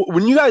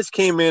 When you guys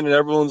came in and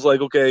everyone's like,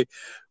 okay,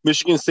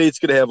 Michigan State's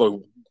going to have a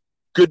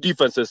good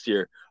defense this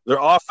year. Their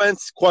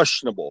offense,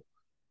 questionable.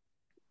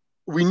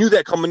 We knew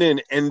that coming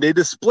in, and they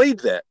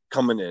displayed that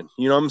coming in.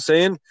 You know what I'm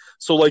saying?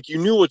 So, like, you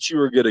knew what you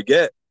were going to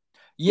get.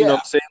 Yeah. You know what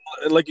I'm saying?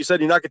 And like you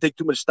said, you're not going to take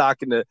too much stock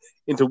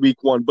into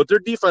week one. But their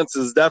defense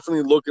is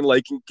definitely looking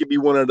like it could be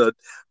one of the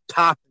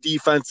top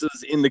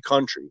defenses in the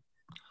country.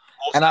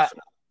 And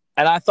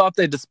I thought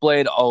they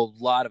displayed a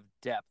lot of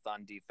depth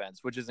on defense,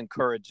 which is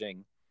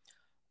encouraging.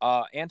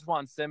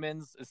 Antoine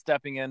Simmons is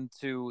stepping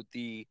into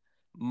the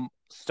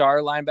star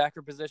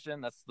linebacker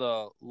position. That's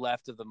the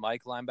left of the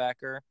Mike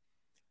linebacker,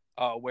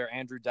 where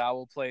Andrew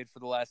Dowell played for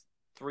the last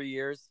 3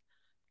 years.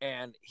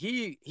 And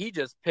he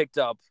just picked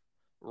up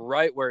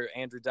right where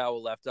Andrew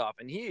Dowell left off.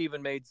 And he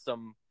even made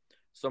some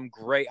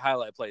great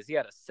highlight plays. He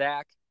had a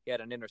sack. He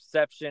had an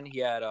interception. He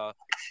had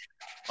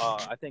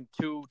I think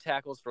 2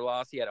 tackles for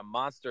loss. He had a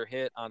monster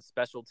hit on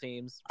special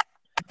teams.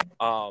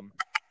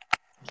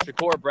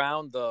 Shakur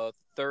Brown, the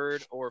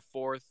 3rd or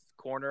 4th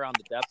corner on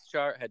the depth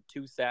chart, had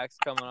 2 sacks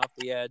coming off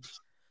the edge.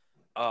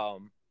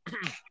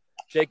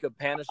 Jacob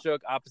Panashuk,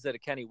 opposite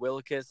of Kenny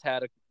Willekes,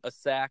 had a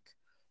sack.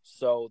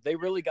 So they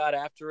really got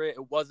after it.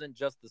 It wasn't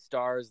just the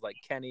stars like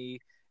Kenny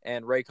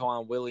and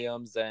Raekwon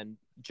Williams and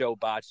Joe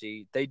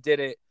Bocci. They did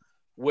it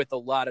with a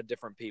lot of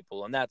different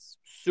people, and that's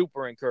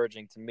super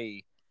encouraging to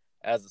me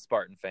as a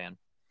Spartan fan.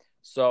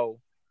 So,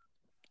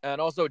 and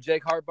also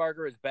Jake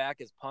Hartbarger is back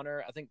as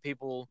punter. I think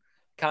people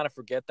kind of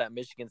forget that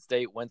Michigan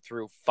State went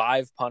through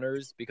 5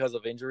 punters because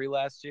of injury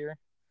last year.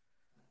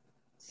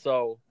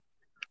 So,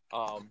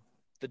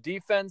 the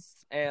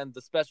defense and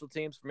the special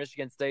teams for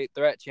Michigan State,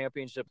 they're at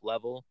championship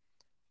level.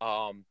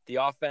 The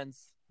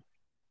offense,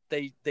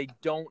 they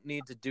don't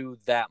need to do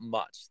that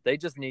much. They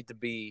just need to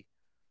be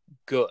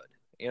good.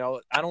 You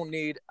know, I don't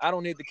need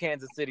the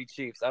Kansas City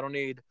Chiefs. I don't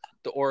need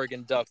the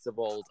Oregon Ducks of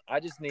old. I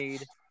just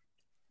need,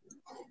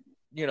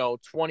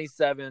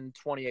 27,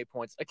 28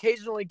 points.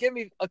 Occasionally give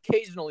me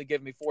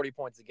 40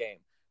 points a game.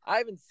 I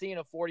haven't seen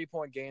a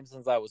 40-point game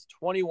since I was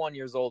 21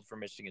 years old for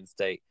Michigan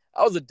State.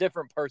 I was a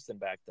different person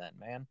back then,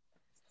 man.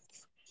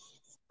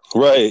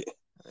 Right.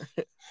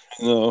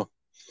 No.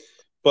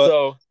 But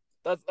so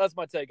that's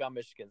my take on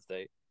Michigan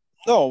State.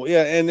 No,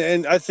 yeah,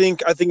 and I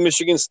think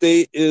Michigan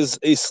State is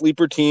a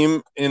sleeper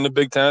team in the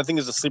Big Ten. I think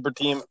it's a sleeper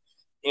team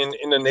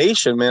in the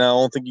nation, man. I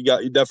don't think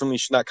you definitely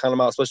should not count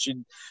them out,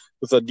 especially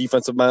with a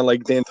defensive mind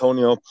like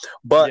D'Antonio.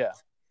 But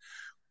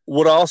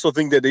what I also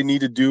think that they need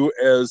to do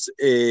as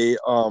a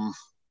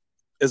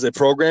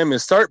program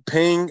is start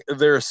paying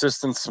their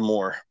assistants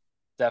more.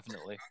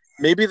 Definitely.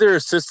 Maybe their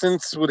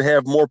assistants would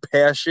have more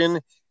passion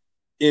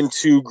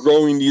into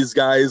growing these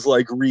guys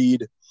like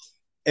Reed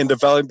and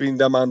developing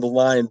them on the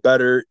line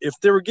better if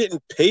they were getting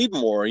paid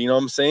more. You know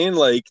what I'm saying?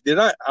 Like they're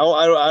not.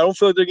 I don't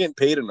feel like they're getting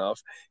paid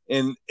enough.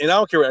 And I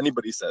don't care what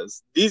anybody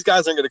says. These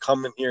guys aren't going to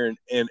come in here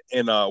and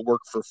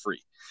work for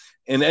free.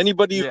 And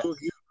anybody who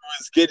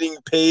is getting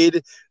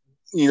paid,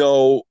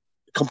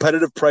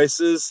 competitive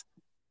prices,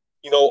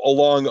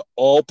 along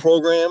all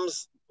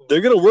programs,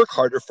 they're going to work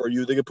harder for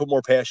you. They're going to put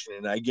more passion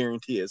in. I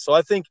guarantee it. So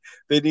I think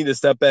they need to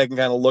step back and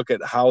kind of look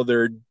at how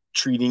they're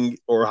treating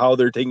or how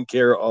they're taking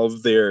care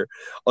of their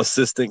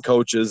assistant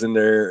coaches and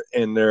their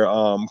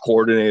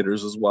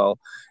coordinators as well.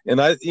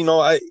 And I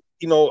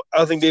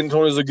think Dan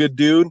Antonio is a good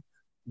dude,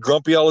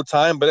 grumpy all the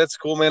time, but that's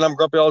cool, man. I'm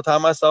grumpy all the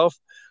time myself.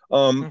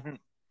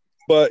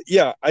 But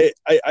yeah,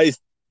 I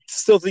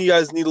still think you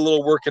guys need a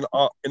little work in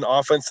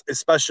offense,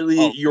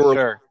 especially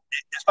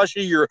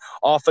especially your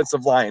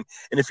offensive line.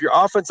 And if your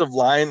offensive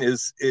line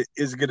is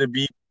going to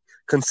be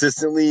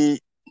consistently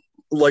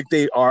like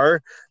they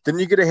are, then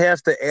you're going to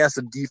have to ask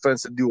the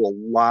defense to do a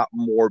lot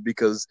more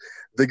because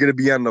they're going to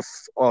be on the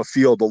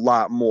field a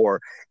lot more.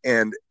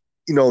 And,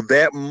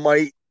 that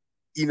might,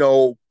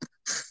 you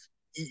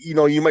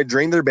might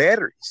drain their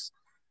batteries.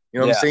 You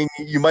know what I'm saying?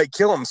 You might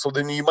kill them. So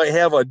then you might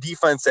have a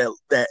defense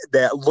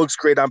that looks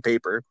great on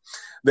paper,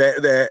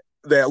 that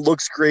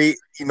looks great,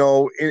 in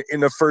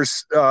the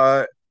first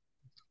 4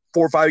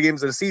 or 5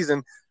 games of the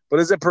season. But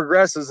as it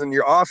progresses and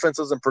your offense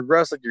doesn't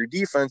progress like your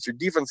defense going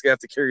to have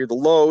to carry the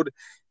load.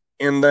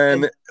 And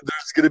then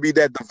there's going to be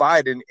that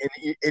divide, and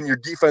your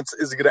defense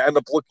is going to end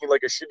up looking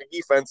like a shitty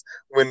defense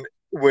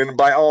when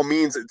by all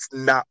means it's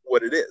not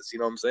what it is. You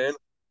know what I'm saying?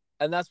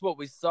 And that's what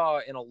we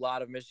saw in a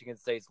lot of Michigan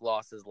State's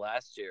losses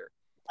last year.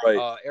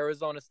 Right.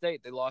 Arizona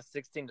State, they lost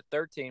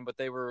 16-13, but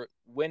they were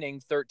winning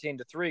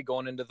 13-3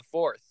 going into the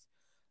fourth.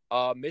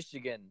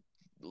 Michigan,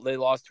 they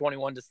lost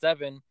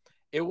 21-7.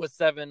 It was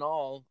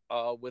 7-all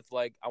with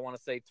I want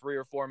to say 3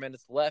 or 4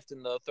 minutes left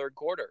in the third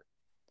quarter.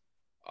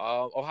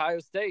 Ohio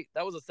State,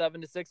 that was a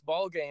 7-6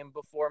 ball game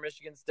before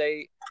Michigan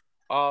State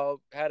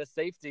had a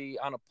safety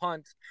on a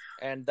punt,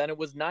 and then it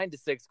was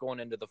 9-6 going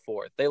into the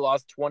fourth. They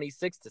lost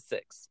 26-6.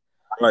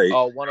 Right.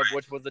 One of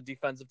which was a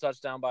defensive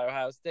touchdown by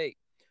Ohio State.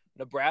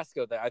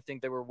 Nebraska, I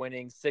think they were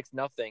winning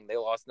 6-0. They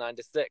lost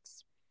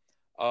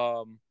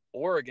 9-6.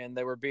 Oregon,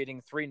 they were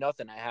beating 3-0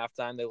 at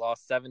halftime. They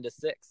lost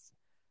 7-6.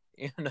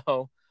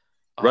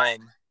 Right.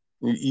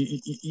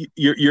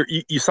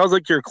 You sounds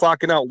like you're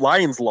clocking out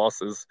Lions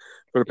losses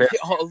for the past.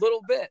 A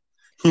little bit.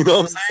 You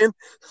know what I'm saying?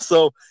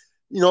 So,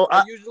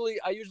 I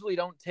usually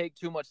don't take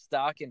too much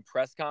stock in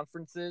press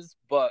conferences,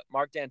 but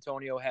Mark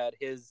D'Antonio had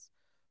his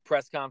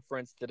press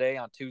conference today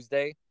on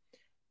Tuesday,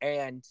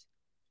 and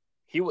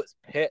he was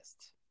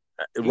pissed.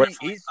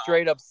 He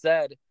straight up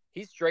said,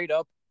 he straight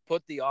up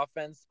put the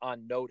offense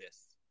on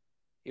notice.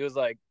 He was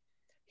like,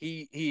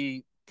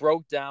 he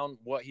broke down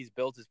what he's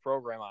built his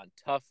program on: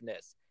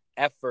 toughness,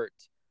 effort,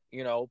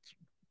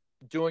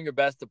 doing your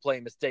best to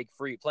play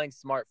mistake-free, playing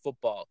smart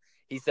football.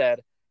 He said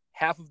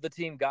half of the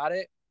team got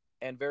it,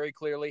 and very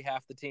clearly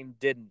half the team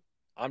didn't.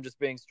 I'm just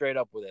being straight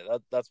up with it.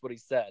 That's what he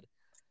said.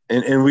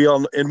 And we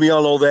all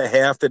know that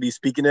half that he's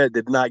speaking at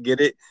did not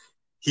get it.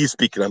 He's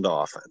speaking on the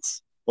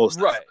offense.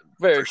 Right.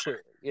 Very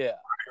sure. Yeah.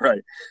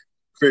 Right.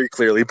 Very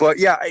clearly. But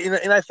yeah,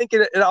 and I think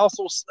it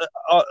also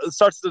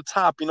starts at the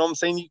top. You know what I'm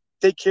saying? You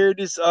take care of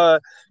these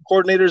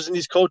coordinators and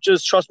these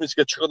coaches. Trust me, it's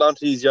going to trickle down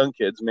to these young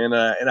kids, man.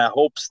 And I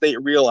hope State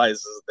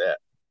realizes that.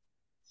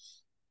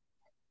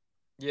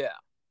 Yeah.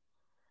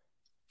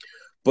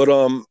 But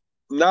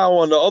now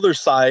on the other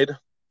side,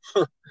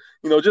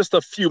 just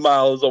a few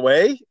miles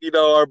away,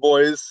 our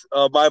boys,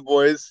 my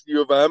boys,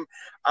 U of M,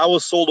 I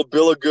was sold a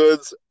bill of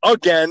goods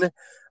again.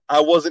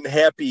 I wasn't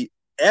happy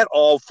at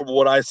all from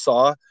what I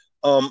saw.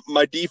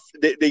 They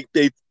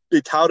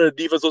touted a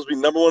defense supposed to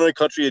be number one in the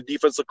country. A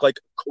defense looked like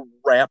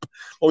crap.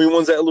 Only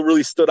ones that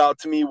really stood out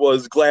to me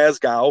was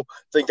Glasgow.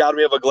 Thank God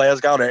we have a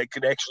Glasgow that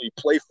could actually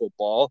play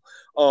football.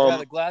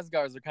 The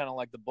Glasgows are kind of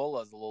like the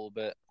Bullas a little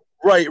bit.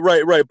 Right.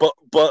 But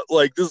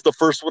this is the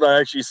first one I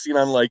actually seen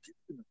on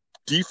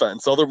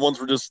defense. Other ones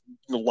were just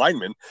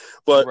linemen.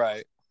 But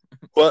right.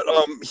 But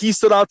he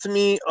stood out to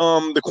me.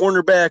 The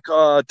cornerback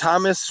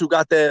Thomas, who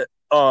got that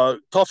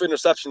tough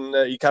interception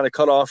that he kind of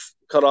cut off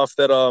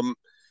that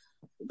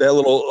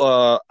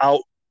little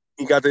out.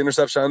 He got the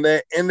interception on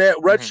that, and that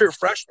redshirt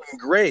freshman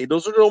Gray.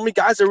 Those are the only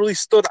guys that really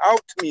stood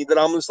out to me. That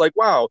I'm just like,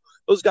 wow,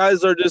 those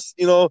guys are just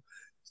they're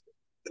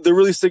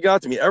really sticking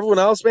out to me. Everyone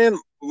else, man,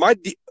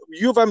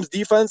 U of M's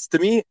defense to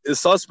me is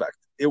suspect.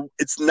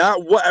 It's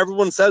not what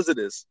everyone says it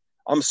is.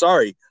 I'm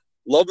sorry,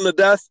 love them to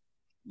death.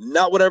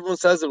 Not what everyone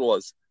says it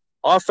was.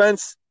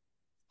 Offense,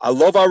 I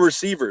love our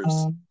receivers.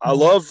 I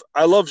love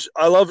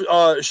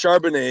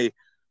Charbonnet,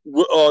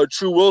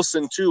 True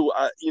Wilson too.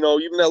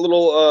 Even that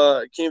little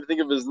I can't even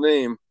think of his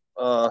name.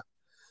 The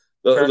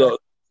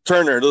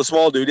Turner, the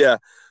small dude. Yeah,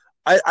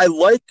 I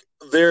like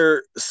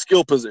their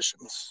skill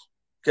positions.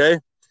 Okay.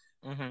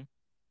 Mm-hmm.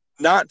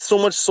 Not so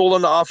much sold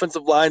on the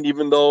offensive line,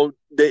 even though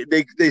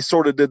they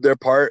sort of did their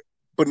part,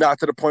 but not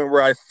to the point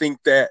where I think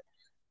that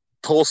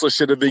Tulsa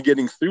should have been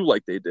getting through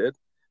like they did.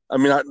 I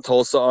mean, not in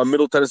Tulsa.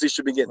 Middle Tennessee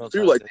should be getting Middle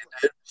through like Tennessee.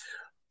 they did.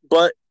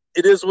 But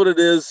it is what it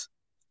is.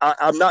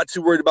 I'm not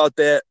too worried about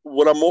that.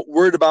 What I'm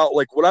worried about,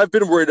 like what I've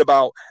been worried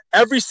about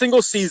every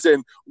single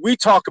season, we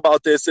talk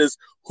about this is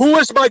who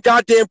is my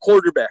goddamn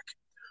quarterback?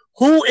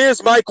 Who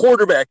is my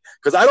quarterback?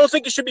 Because I don't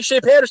think it should be Shea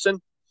Patterson.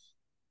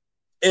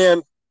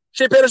 And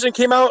Shea Patterson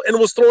came out and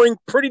was throwing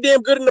pretty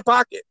damn good in the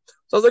pocket.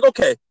 So I was like,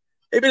 okay,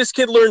 maybe this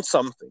kid learned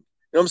something. You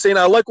know what I'm saying?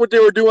 I like what they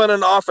were doing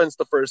on offense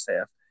the first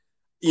half.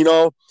 You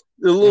know,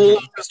 a little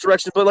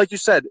misdirection. But like you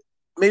said,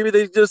 maybe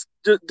they just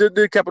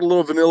they kept it a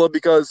little vanilla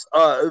because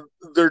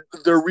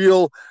their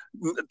real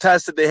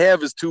test that they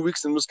have is 2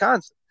 weeks in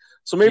Wisconsin.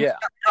 So maybe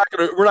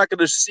we're not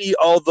gonna see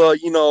all the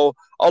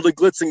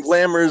glitz and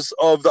glamours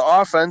of the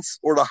offense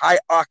or the high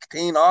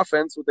octane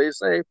offense, what they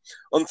say,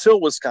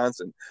 until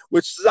Wisconsin.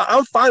 Which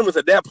I'm fine with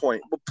at that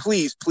point. But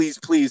please, please,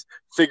 please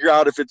figure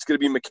out if it's gonna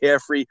be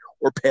McCaffrey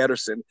or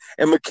Patterson.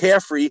 And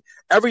McCaffrey,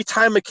 every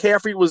time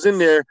McCaffrey was in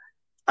there,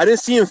 I didn't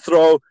see him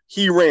throw.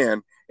 He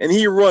ran. And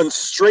he runs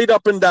straight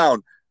up and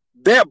down.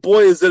 That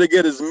boy is going to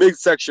get his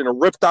midsection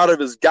ripped out of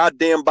his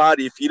goddamn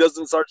body if he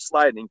doesn't start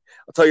sliding.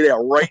 I'll tell you that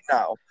right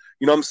now.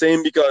 You know what I'm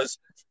saying? Because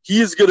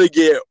he's going to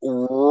get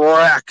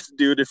wrecked,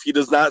 dude, if he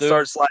does not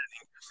start sliding.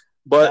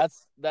 But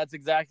that's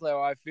exactly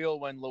how I feel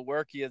when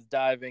Lewerke is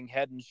diving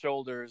head and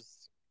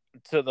shoulders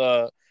to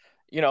the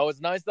 –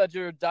 it's nice that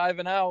you're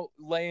diving out,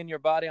 laying your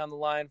body on the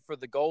line for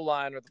the goal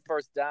line or the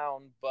first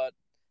down, but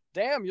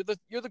damn,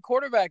 you're the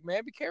quarterback,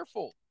 man. Be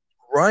careful.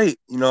 Right.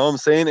 You know what I'm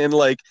saying? And,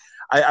 like,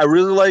 I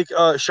really like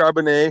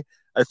Charbonnet.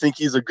 I think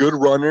he's a good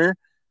runner.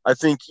 I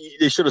think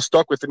they should have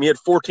stuck with him. He had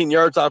 14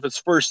 yards off his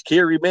first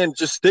carry. Man,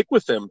 just stick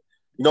with him.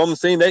 You know what I'm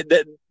saying?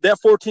 That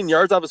 14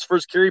 yards off his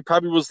first carry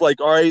probably was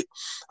like, all right,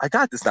 I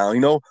got this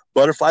now.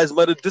 Butterflies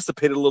might have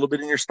dissipated a little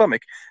bit in your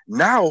stomach.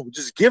 Now,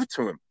 just give it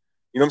to him.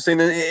 You know what I'm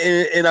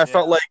saying? And I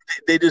felt like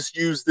they just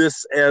used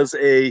this as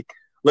a –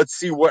 let's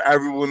see what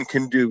everyone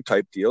can do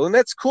type deal. And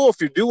that's cool if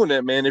you're doing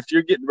it, man. If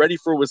you're getting ready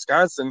for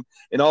Wisconsin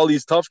and all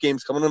these tough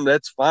games coming in,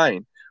 that's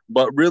fine.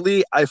 But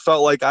really, I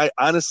felt like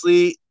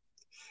the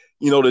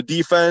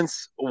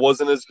defense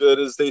wasn't as good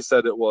as they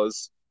said it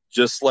was,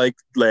 just like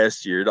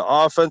last year. The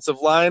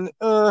offensive line,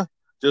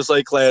 just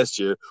like last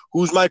year.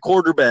 Who's my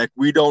quarterback?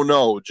 We don't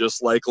know,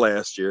 just like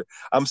last year.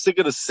 I'm sick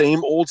of the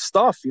same old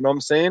stuff, you know what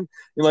I'm saying?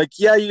 And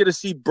you're going to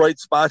see bright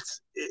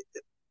spots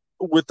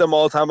with them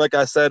all the time, like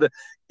I said,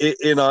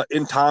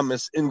 in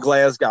Thomas, in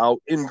Glasgow,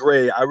 in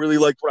Gray. I really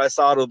liked what I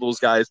saw out of those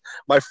guys.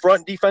 My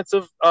front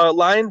defensive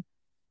line,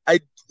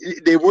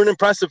 they weren't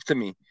impressive to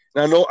me.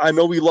 And I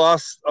know we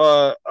lost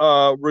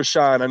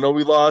Rashawn. I know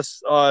we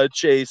lost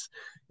Chase.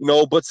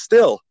 But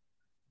still,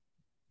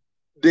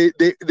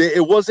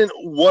 it wasn't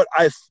what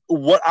I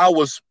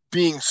was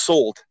being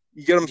sold.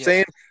 You get what I'm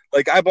saying?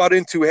 Like, I bought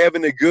into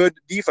having a good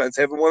defense,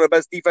 having one of the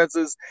best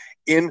defenses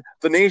in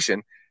the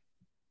nation.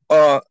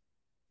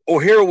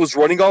 O'Hara was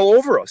running all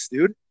over us,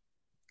 dude.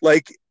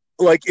 Like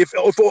if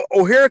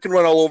O'Hara can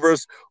run all over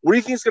us, what do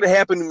you think is going to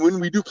happen when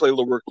we do play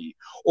Lewerke?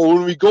 Or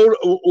when we go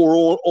to,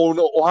 or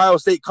Ohio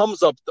State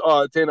comes up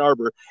to Ann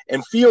Arbor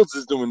and Fields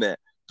is doing that?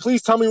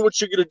 Please tell me what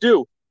you're going to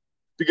do.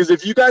 Because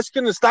if you guys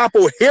can stop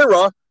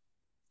O'Hara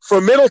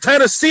from Middle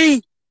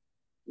Tennessee,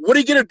 what are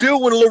you going to do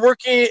when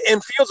Lewerke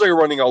and Fields are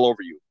running all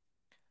over you?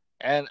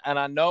 And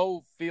I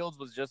know Fields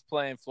was just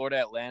playing Florida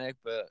Atlantic,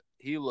 but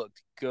he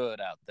looked good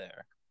out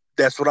there.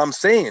 That's what I'm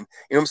saying. You know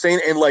what I'm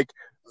saying? And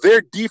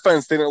their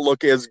defense didn't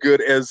look as good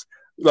as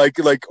like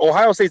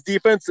Ohio State's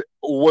defense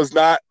was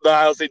not the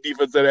Ohio State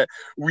defense that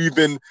we've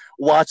been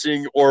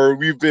watching or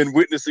we've been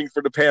witnessing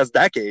for the past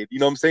decade. You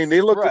know what I'm saying?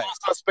 They look a little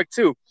suspect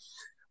too.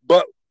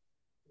 But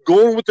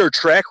going with their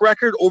track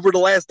record over the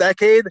last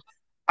decade,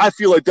 I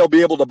feel like they'll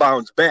be able to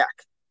bounce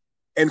back.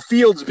 And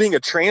Fields being a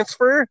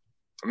transfer,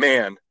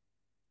 man,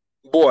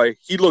 boy,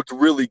 he looked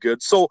really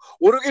good. So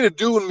what are we going to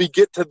do when we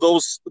get to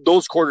those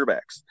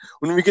quarterbacks?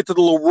 When we get to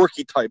the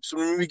Lewerke types?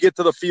 When we get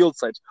to the Field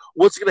types?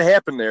 What's going to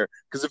happen there?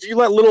 Because if you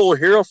let little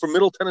O'Hara from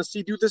Middle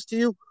Tennessee do this to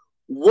you,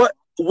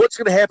 what's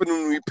going to happen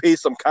when we pay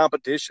some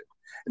competition?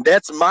 And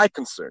that's my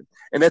concern.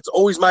 And that's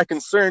always my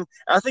concern.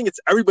 I think it's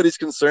everybody's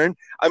concern.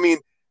 I mean,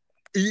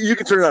 you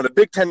can turn on a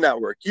Big Ten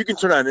network. You can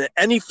turn on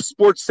any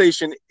sports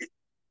station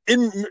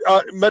in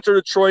Metro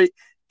Detroit,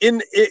 in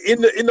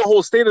the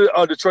whole state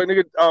of Detroit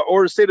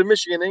or the state of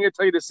Michigan. They're going to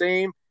tell you the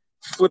same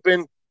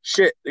flipping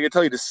shit. They're going to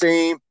tell you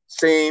the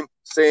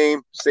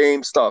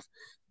same stuff.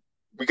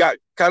 We got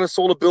kind of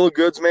sold a bill of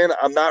goods, man.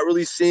 I'm not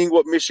really seeing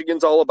what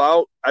Michigan's all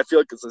about. I feel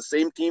like it's the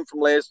same team from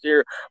last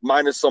year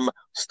minus some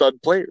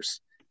stud players.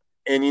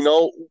 And,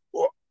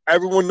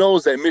 everyone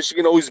knows that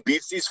Michigan always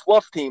beats these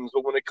fluff teams.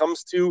 But when it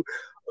comes to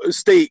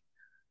state,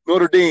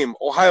 Notre Dame,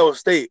 Ohio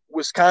State,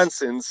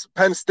 Wisconsin's,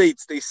 Penn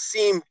State's, they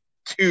seem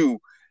to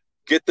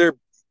get their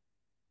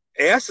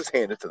asses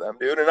handed to them,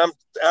 dude. And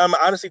I'm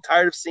honestly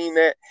tired of seeing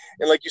that.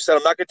 And like you said,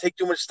 I'm not going to take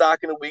too much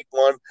stock in week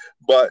one,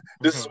 but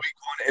this is week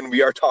one, and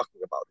we are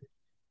talking about it.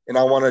 And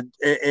I want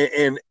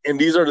to, and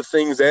these are the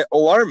things that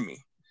alarm me.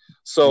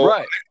 So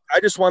I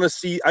just want to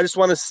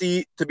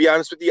see, to be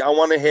honest with you, I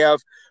want to have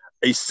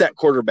a set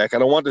quarterback. I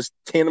don't want this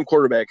tandem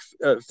quarterback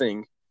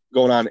thing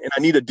going on. And I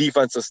need a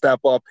defense to step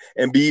up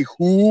and be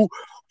who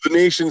the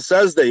nation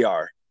says they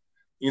are.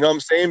 You know what I'm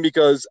saying?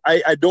 Because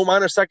I don't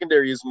mind our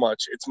secondary as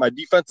much. It's my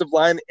defensive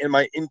line and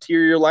my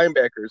interior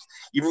linebackers.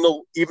 Even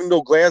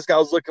though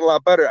Glasgow's looking a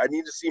lot better, I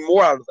need to see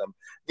more out of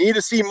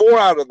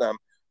them.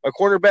 My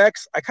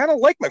cornerbacks, I kind of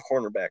like my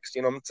cornerbacks.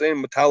 You know what I'm saying?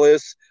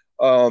 Metellus,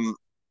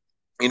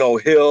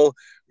 Hill,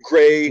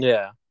 Gray.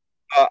 Yeah.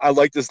 I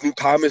like this new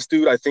Thomas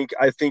dude. I think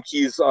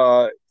he's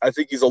a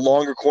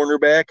longer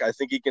cornerback. I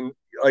think he can,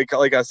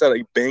 like I said,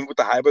 bang with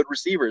the hybrid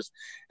receivers,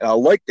 and I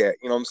like that.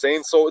 You know what I'm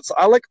saying? So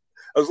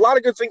there's a lot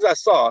of good things I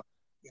saw,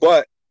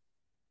 but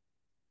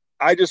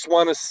I just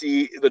want to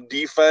see the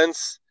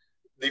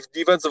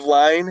defensive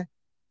line,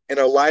 and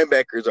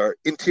our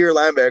interior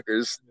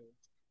linebackers,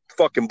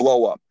 fucking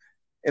blow up,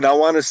 and I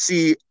want to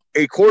see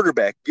a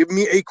quarterback. Give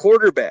me a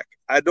quarterback.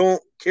 I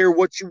don't care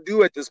what you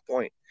do at this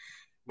point,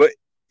 but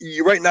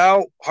right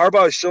now,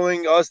 Harbaugh is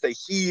showing us that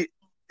he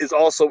is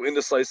also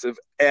indecisive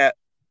at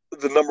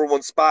the number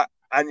one spot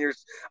on your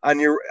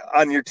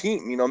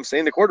team. You know what I'm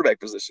saying? The quarterback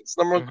position. It's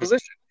the number one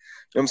position.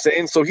 You know what I'm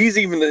saying? So he's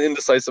even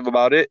indecisive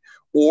about it.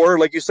 Or,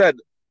 like you said,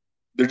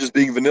 they're just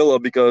being vanilla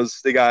because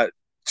they got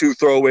 2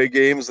 throwaway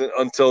games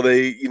until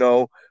they,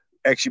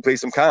 actually play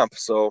some comp.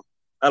 So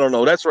I don't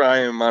know. That's where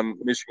I am on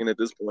Michigan at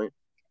this point.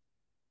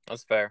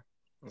 That's fair.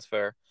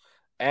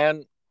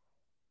 And,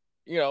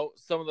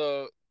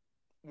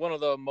 one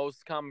of the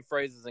most common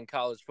phrases in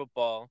college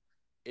football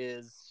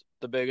is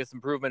the biggest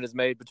improvement is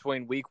made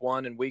between week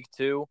 1 and week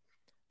 2.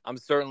 I'm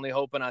certainly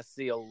hoping I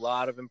see a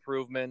lot of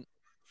improvement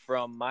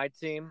from my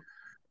team.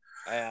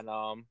 And,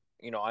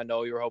 I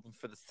know you're hoping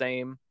for the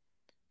same.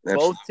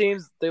 Both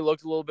teams, they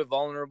looked a little bit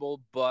vulnerable,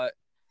 but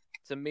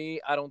to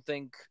me, I don't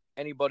think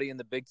anybody in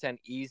the Big Ten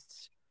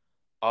East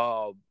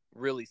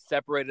really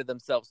separated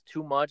themselves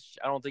too much.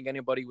 I don't think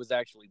anybody was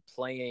actually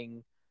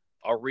playing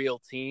a real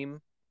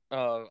team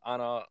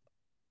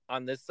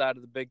on this side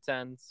of the Big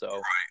Ten.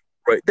 So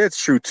right. That's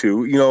true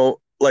too.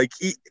 Like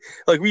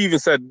we even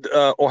said,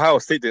 Ohio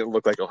State didn't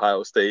look like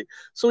Ohio State.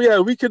 So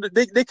yeah,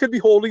 they could be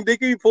holding, they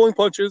could be pulling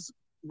punches.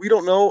 We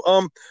don't know.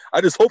 I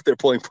just hope they're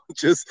pulling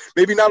punches.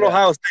 Maybe not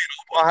Ohio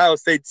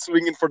State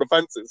swinging for the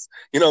fences.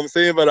 You know what I'm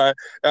saying? But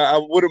I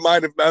wouldn't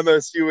mind if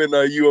MSU and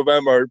U of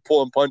M are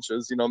pulling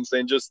punches. You know what I'm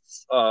saying?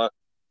 Just not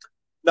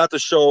to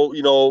show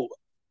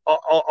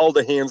all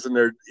the hands in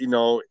their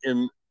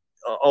in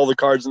all the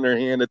cards in their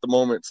hand at the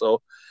moment.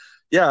 So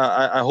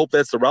yeah, I hope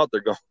that's the route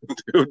they're going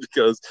to,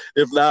 because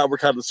if not, we're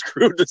kind of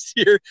screwed this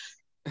year.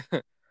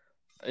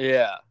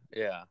 Yeah.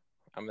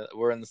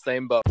 We're in the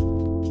same boat.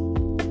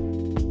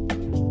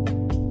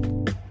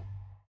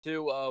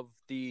 2 of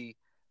the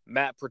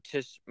Matt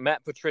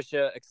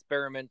Patricia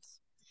experiments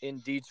in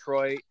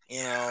Detroit,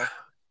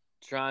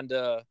 trying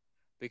to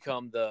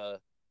become the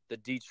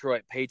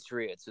Detroit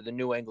Patriots or the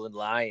New England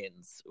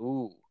Lions.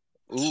 Ooh.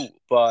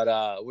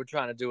 But we're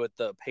trying to do it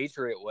the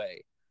Patriot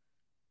way.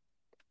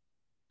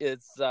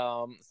 It's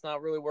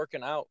not really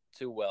working out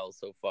too well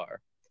so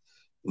far.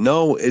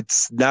 No,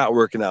 it's not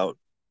working out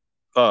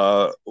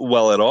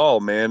well at all,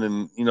 man.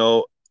 And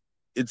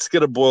it's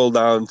gonna boil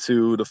down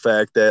to the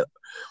fact that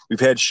we've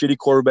had shitty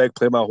quarterback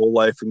play my whole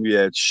life, and we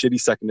had shitty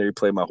secondary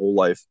play my whole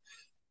life,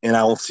 and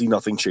I don't see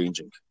nothing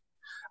changing.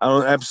 I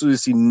don't absolutely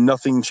see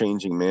nothing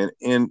changing, man.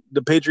 And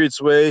the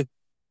Patriots way,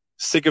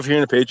 sick of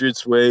hearing the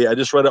Patriots way. I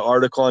just read an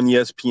article on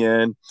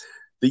ESPN.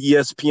 The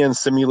ESPN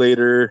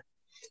simulator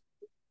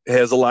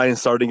has a line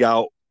starting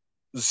out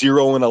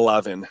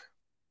 0-11.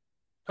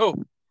 Oh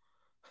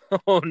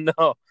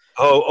no.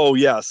 Oh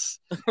yes.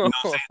 No.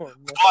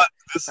 But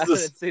I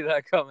didn't see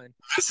that coming.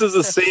 This is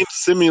the same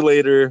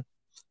simulator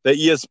that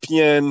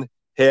ESPN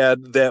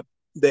had that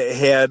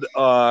had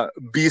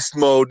beast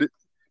mode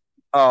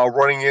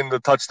running in the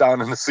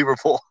touchdown in the Super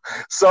Bowl.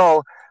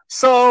 So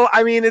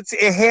I mean it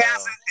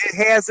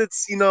has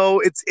its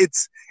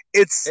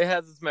it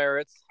has its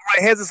merits.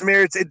 It has its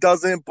merits. It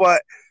doesn't,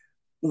 but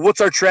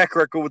what's our track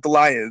record with the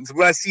Lions?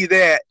 When I see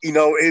that,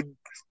 it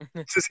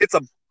just hits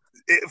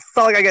it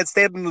felt like I got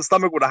stabbed in the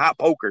stomach with a hot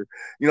poker.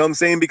 You know what I'm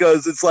saying?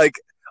 Because it's like,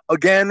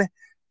 again,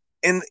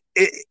 and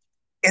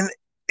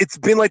it's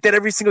been like that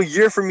every single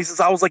year for me since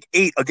I was like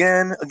 8.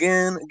 Again.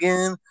 You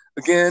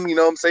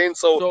know what I'm saying?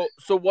 So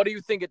what do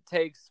you think it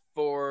takes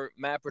for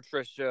Matt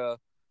Patricia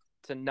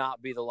to not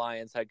be the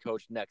Lions head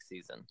coach next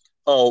season?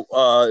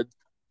 To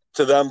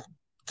them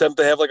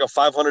to have like a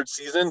 500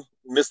 season,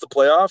 miss the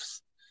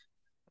playoffs.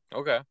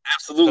 Okay.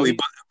 Absolutely.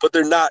 But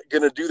they're not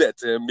going to do that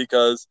to him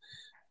because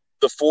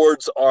the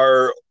Fords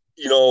are,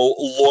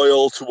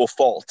 loyal to a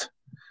fault.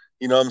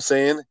 You know what I'm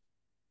saying?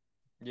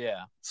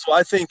 Yeah. So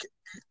I think,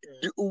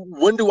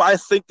 when do I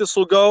think this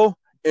will go?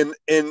 And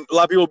a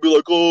lot of people will be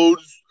like, oh,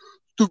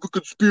 stupid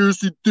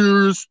conspiracy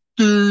theorists,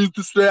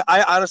 this, that.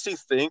 I honestly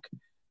think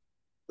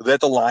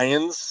that the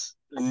Lions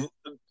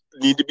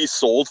need to be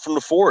sold from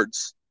the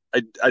Fords.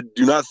 I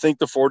do not think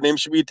the Ford name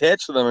should be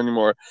attached to them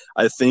anymore.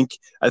 I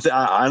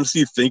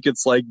honestly think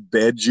it's like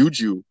bad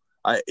juju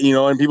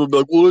And people be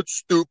like, well, it's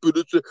stupid.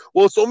 It's the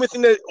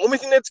only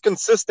thing that's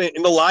consistent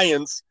in the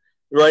Lions,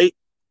 right?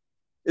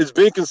 Is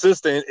being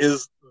consistent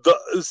is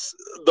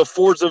the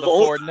Fords have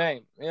owned Ford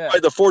name. Yeah.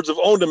 right, the Fords have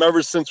owned them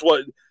ever since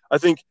what I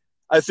think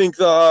what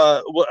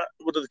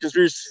the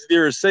conspiracy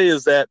theorists say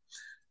is that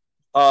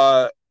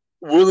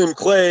William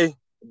Clay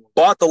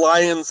bought the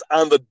Lions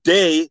on the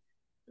day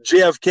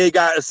JFK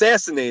got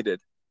assassinated.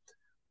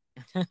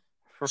 Right.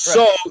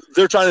 So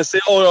they're trying to say,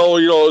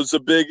 it's a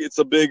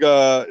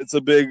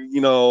big,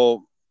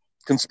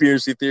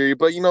 conspiracy theory.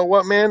 But you know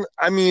what, man?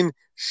 I mean,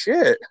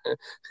 shit,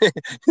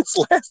 it's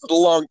lasted a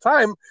long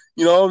time.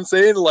 You know what I'm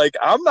saying? Like,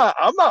 I'm not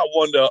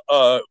one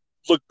to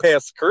look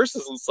past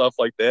curses and stuff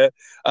like that.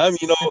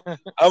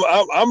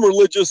 I'm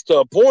religious to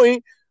a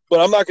point, but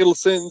I'm not going to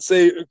sit and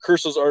say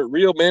curses aren't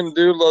real, man.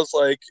 Dude,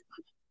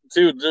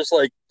 there's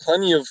like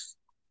plenty of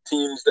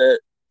teams that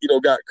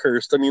got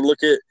cursed. I mean,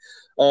 look at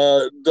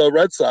the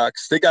Red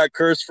Sox. They got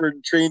cursed for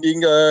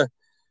trading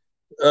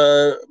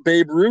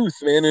Babe Ruth,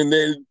 man, and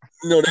they,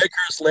 that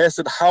curse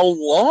lasted how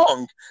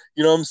long?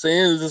 You know what I'm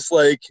saying? It's just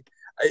like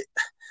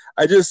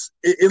I just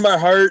in my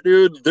heart,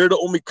 dude, they're the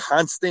only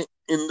constant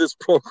in this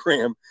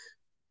program.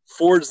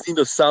 Fords need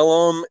to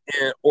sell them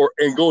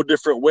and go a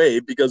different way,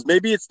 because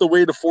maybe it's the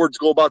way the Fords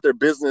go about their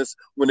business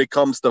when it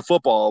comes to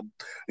football.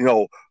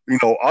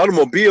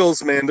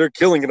 Automobiles, man, they're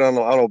killing it on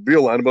the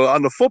automobile line, but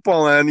on the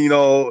football end,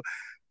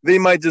 they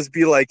might just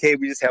be like, hey,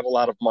 we just have a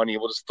lot of money.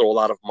 We'll just throw a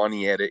lot of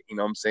money at it. You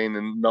know what I'm saying?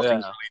 And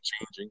nothing's really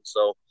changing.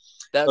 So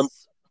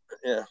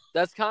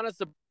that's kind of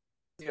the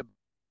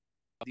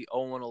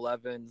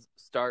 0-11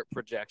 start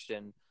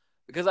projection,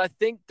 because I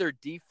think their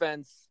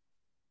defense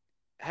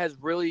has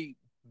really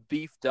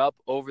beefed up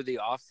over the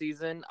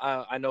offseason.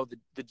 I know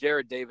the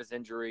Jared Davis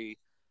injury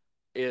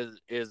is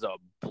a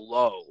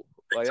blow.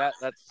 Like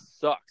that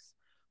sucks.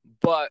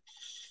 But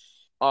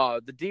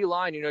the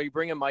D-line, you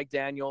bring in Mike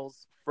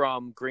Daniels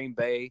from Green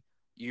Bay.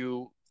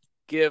 You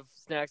give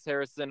Snacks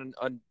Harrison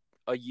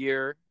a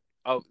year,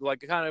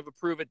 like a kind of a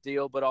prove-it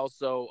deal, but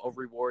also a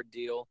reward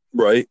deal.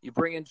 Right. You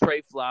bring in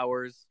Trey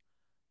Flowers.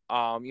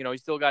 You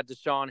still got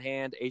Deshaun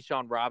Hand,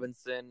 A'Shawn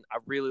Robinson. I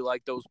really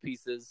like those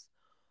pieces.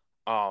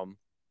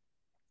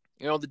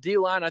 The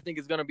D-line, I think,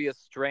 is going to be a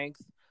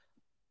strength.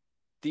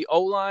 The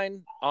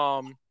O-line,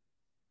 I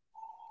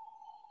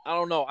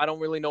don't know. I don't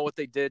really know what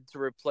they did to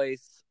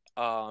replace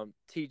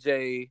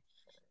TJ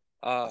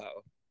Lang.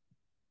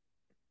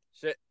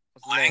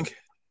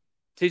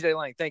 TJ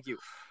Lang, thank you.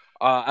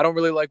 I don't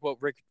really like what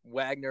Rick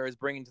Wagner is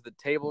bringing to the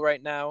table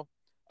right now.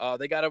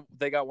 They got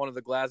one of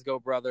the Glasgow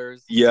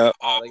brothers. Yeah.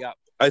 They got.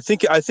 I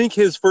think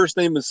his first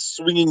name is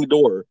Swinging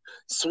Door.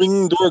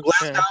 Swinging Door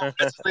Glasgow.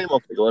 That's the name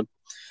of the one.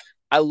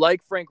 I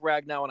like Frank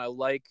Ragnow and I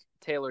like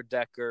Taylor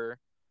Decker.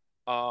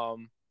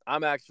 I'm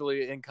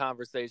actually in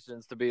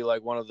conversations to be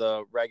like one of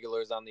the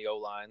regulars on the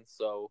O-line.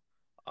 So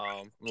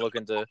I'm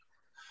looking to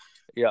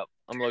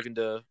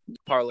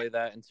parlay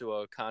that into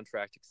a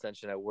contract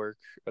extension at work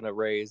and a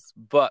raise.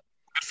 But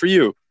good for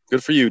you.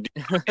 Good for you. Do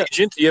you have an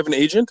agent? Do you have an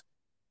agent?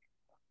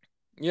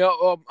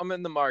 I'm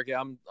in the market.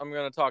 I'm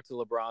going to talk to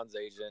LeBron's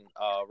agent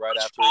right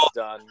after he's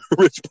done.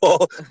 Rich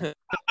Paul.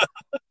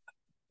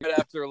 Right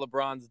after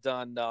LeBron's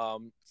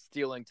done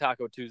stealing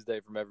Taco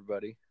Tuesday from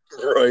everybody.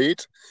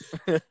 Right.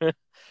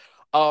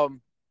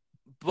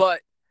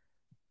 But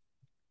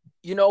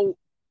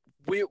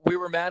we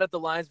were mad at the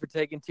Lions for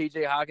taking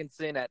TJ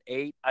Hockenson at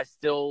 8. I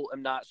still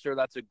am not sure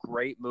that's a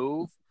great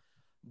move,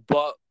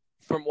 but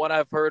from what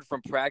I've heard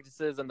from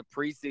practices and the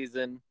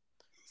preseason,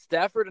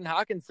 Stafford and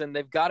Hockenson,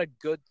 they've got a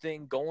good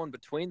thing going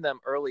between them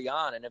early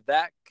on, and if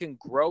that can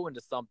grow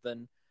into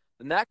something,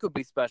 then that could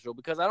be special,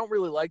 because I don't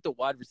really like the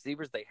wide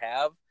receivers they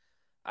have.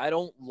 I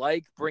don't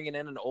like bringing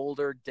in an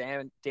older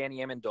Danny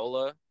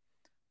Amendola.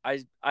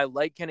 I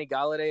like Kenny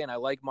Golladay and I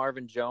like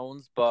Marvin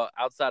Jones, but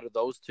outside of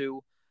those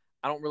two,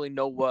 I don't really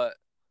know what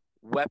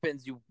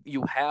weapons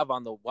you have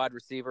on the wide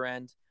receiver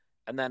end.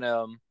 And then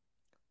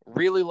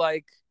really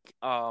like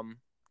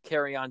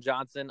Kerryon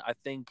Johnson. I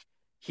think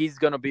he's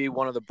going to be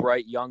one of the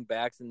bright young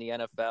backs in the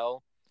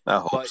NFL. I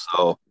hope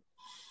so.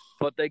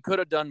 But they could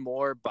have done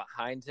more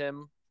behind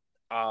him.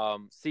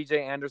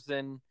 CJ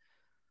Anderson,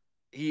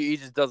 he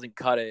just doesn't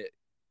cut it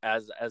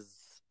as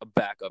a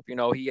backup.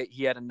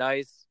 He had a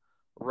nice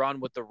run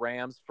with the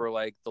Rams for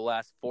like the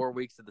last 4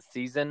 weeks of the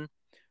season.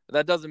 But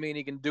that doesn't mean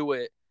he can do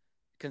it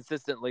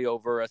consistently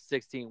over a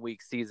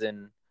 16-week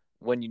season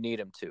when you need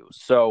him to.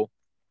 So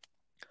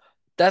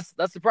that's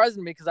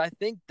surprising to me, because I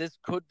think this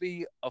could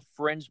be a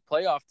fringe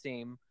playoff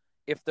team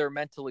if they're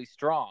mentally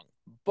strong.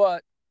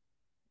 But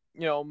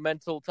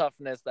mental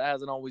toughness, that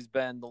hasn't always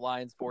been the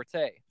Lions'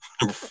 forte.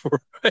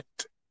 Right.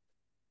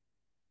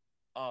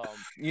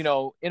 In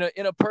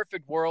a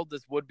perfect world,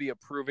 this would be a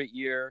prove-it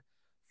year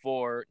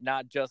for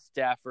not just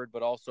Stafford,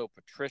 but also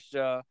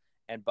Patricia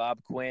and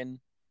Bob Quinn,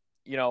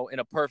 in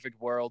a perfect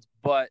world.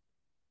 But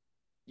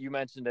you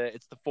mentioned it.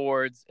 It's the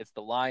Fords. It's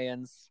the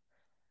Lions.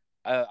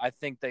 I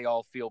think they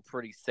all feel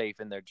pretty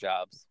safe in their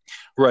jobs.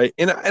 Right.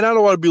 And I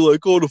don't want to be like,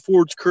 oh, the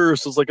Ford's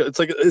curse. It's like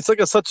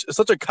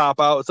such a cop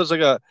out. It's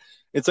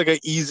like an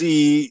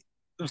easy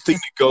thing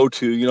to go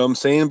to. You know what I'm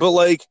saying? But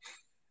like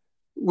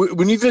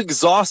when you've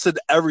exhausted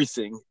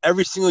everything,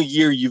 every single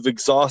year you've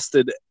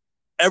exhausted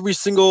every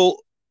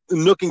single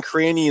nook and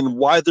cranny and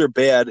why they're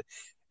bad.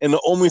 And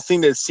the only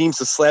thing that seems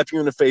to slap you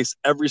in the face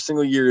every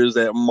single year is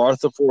that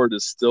Martha Ford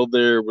is still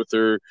there with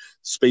her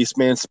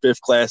spaceman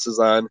spiff glasses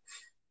on,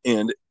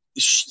 and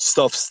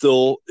stuff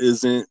still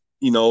isn't,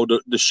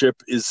 the ship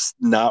is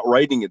not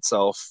righting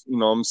itself. You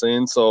know what I'm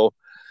saying? So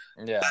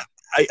yeah,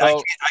 I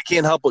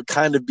can't help but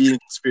kind of be a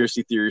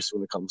conspiracy theorist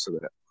when it comes to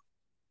that.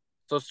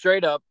 So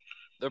straight up,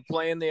 they're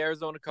playing the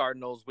Arizona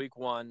Cardinals week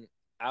 1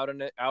 out in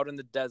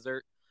the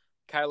desert.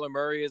 Kyler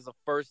Murray is a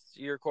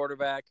first-year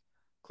quarterback.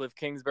 Cliff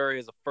Kingsbury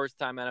is a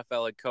first-time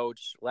NFL head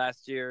coach.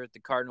 Last year, the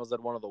Cardinals had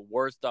one of the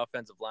worst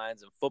offensive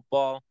lines in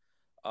football.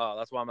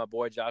 That's why my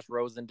boy Josh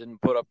Rosen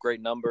didn't put up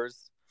great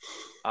numbers.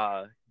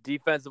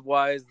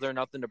 Defensive-wise, they're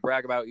nothing to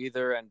brag about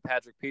either, and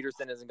Patrick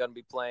Peterson isn't going to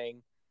be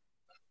playing.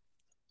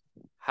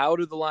 How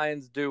do the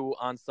Lions do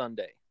on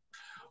Sunday?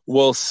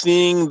 Well,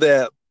 seeing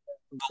that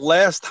the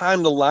last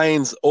time the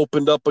Lions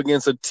opened up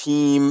against a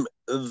team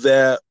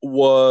that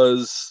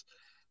was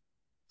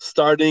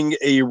starting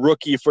a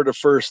rookie for the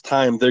first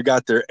time, they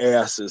got their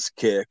asses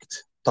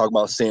kicked. Talk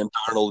about Sam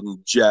Darnold and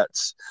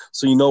Jets.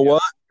 So you know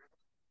what?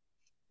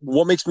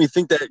 What makes me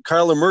think that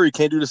Kyler Murray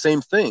can't do the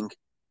same thing?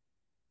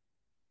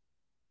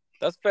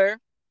 That's fair.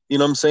 You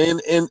know what I'm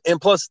saying?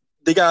 And plus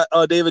they got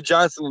David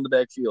Johnson in the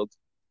backfield.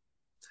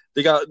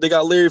 They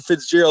got Larry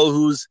Fitzgerald,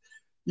 who's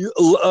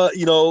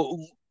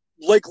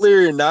like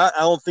Larry or not,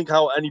 I don't think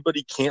how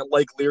anybody can't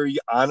like Larry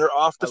on or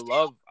off the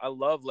field. I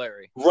love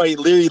Larry. Right,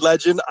 Larry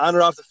legend on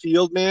or off the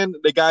field, man.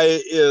 The guy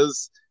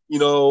is,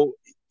 your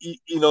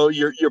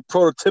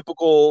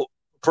prototypical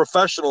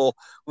professional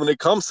when it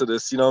comes to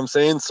this. You know what I'm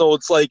saying? So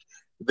it's like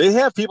they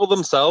have people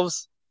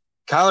themselves.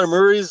 Kyler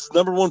Murray's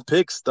number 1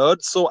 pick,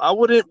 stud. So I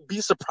wouldn't be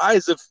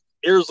surprised if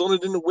Arizona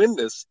didn't win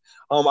this.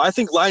 I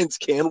think Lions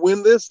can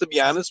win this, to be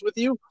honest with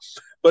you,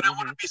 but I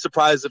wouldn't be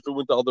surprised if it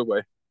went the other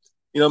way.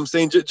 You know what I'm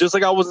saying? Just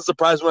like I wasn't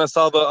surprised when I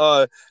saw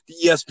the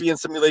ESPN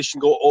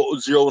simulation go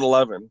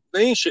 0-11.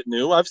 They ain't shit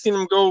new. I've seen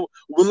them go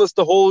winless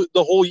the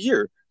whole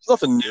year. There's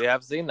nothing new. Yeah,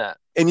 I've seen that.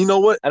 And you know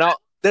what?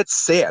 That's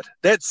sad.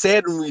 That's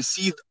sad when we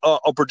see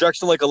a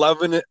projection like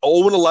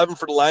 0-11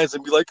 for the Lions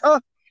and be like,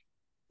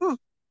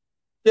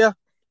 yeah,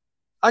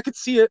 I could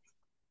see it.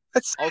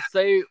 That's sad. I'll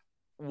say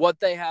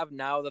what they have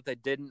now that they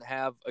didn't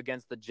have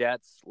against the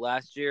Jets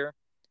last year.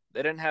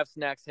 They didn't have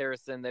Snacks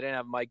Harrison. They didn't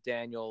have Mike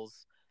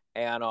Daniels.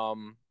 And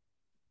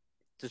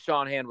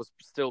Deshaun Hand was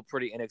still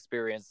pretty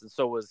inexperienced, and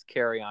so was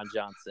Kerryon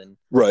Johnson.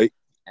 Right.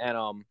 And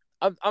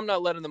I'm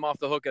not letting them off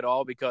the hook at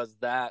all because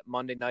that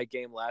Monday night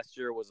game last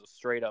year was a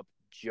straight up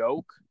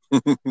joke.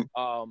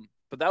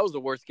 But that was the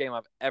worst game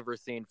I've ever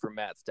seen from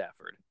Matt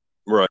Stafford.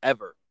 Right.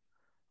 Ever.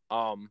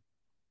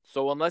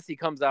 So unless he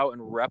comes out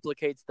and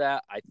replicates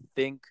that, I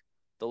think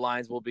the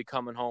Lions will be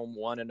coming home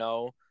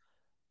 1-0.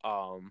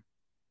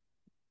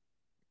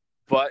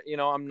 But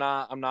I'm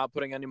not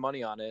putting any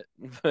money on it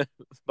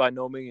by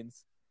no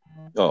means.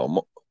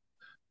 Oh,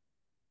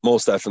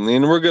 most definitely,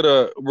 and we're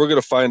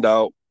gonna find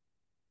out.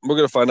 We're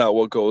gonna find out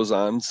what goes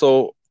on.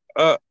 So,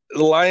 the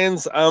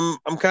Lions, I'm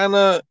kind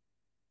of.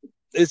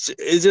 It's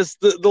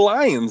just the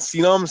Lions.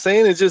 You know what I'm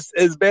saying? It's just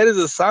as bad as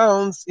it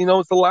sounds.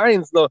 It's the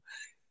Lions. Though,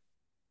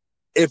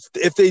 if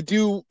they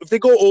go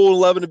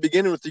 0-11 to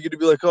begin with, you're gonna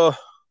be like,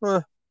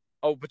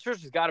 oh,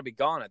 Patricia's got to be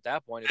gone at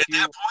that point.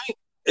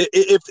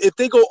 If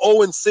they go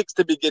 0-6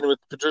 to begin with,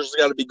 Patricia's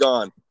got to be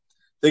gone.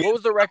 What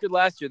was the record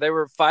last year? They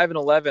were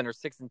 5-11 or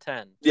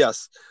 6-10.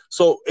 Yes.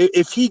 So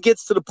if he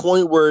gets to the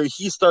point where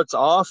he starts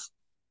off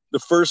the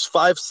first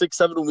 5, 6,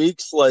 7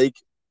 weeks like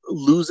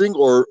losing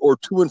or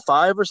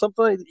 2-5 or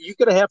something, you're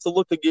gonna have to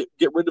look to get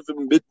rid of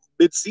him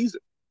mid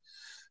season.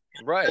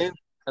 Right.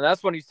 And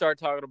that's when you start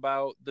talking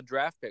about the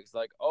draft picks.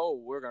 Like,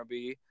 we're gonna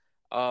be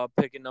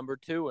picking number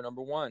 2 or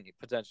number 1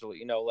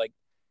 potentially. Like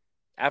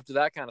after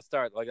that kind of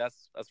start, like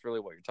that's really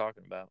what you're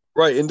talking about.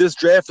 Right. And this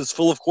draft is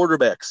full of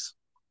quarterbacks.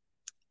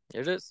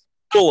 It is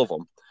full of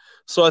them.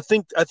 So I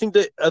think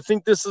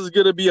this is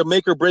going to be a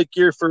make or break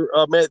year for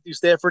Matthew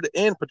Stafford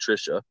and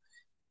Patricia.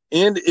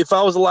 And if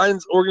I was a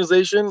Lions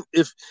organization,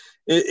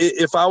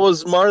 if I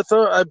was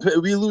Martha,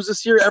 we lose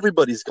this year,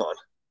 everybody's gone.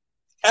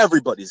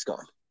 Everybody's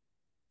gone.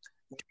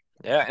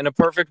 Yeah, in a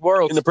perfect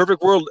world. In a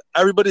perfect world,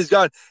 everybody's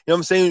gone. You know what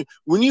I'm saying?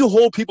 When you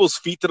hold people's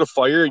feet to the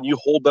fire and you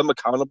hold them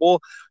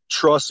accountable,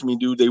 trust me,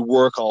 dude, they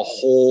work a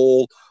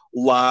whole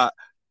lot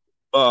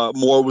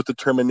more with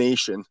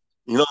determination.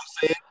 You know what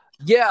I'm saying?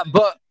 Yeah,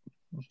 but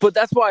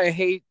that's why I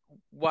hate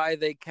why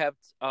they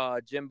kept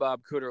Jim Bob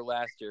Cooter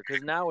last year,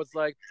 because now it's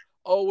like,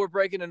 we're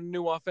breaking in a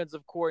new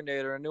offensive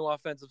coordinator, a new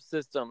offensive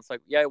system. It's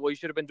like, yeah, well, you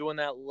should have been doing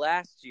that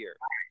last year.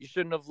 You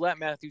shouldn't have let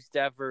Matthew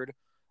Stafford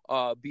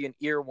be an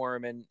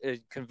earworm and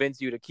convince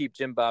you to keep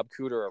Jim Bob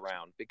Cooter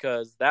around,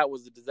 because that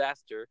was a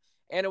disaster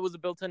and it was a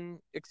built-in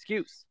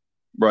excuse.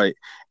 Right.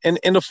 And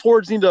the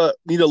Fords need to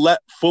let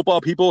football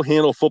people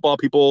handle football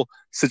people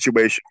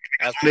situations.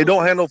 When they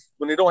don't handle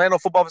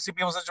football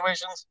people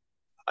situations,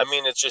 I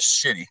mean, it's just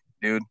shitty,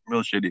 dude.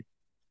 Real shitty.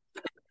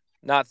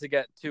 not to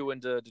get too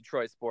into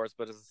Detroit sports,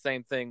 but it's the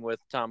same thing with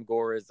Tom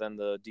Gores and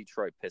the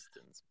Detroit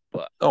Pistons.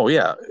 But oh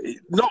yeah,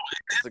 no,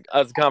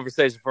 that's a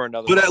conversation for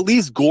another. But month. at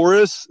least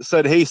Gores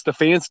said, "Hey,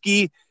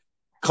 Stefanski,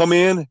 come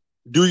in,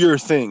 do your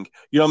thing."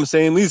 You know what I'm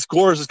saying? At least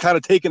Gores is kind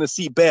of taking a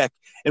seat back,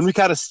 and we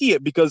kind of see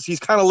it because he's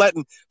kind of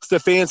letting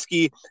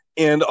Stefanski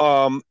and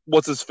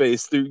what's his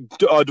face,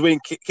 Dwayne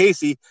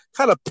Casey,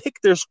 kind of pick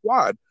their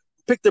squad,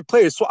 pick their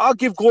players. So I'll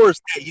give Gores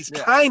that. He's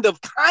kind of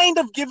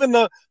given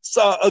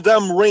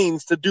them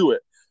reins to do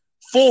it,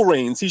 full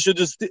reins. He should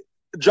just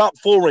drop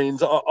full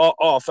reins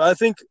off. I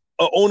think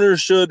owners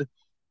should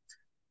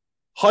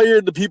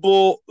hire the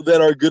people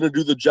that are going to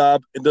do the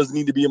job and doesn't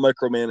need to be a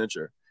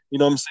micromanager. You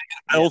know what I'm saying?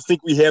 I don't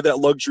think we have that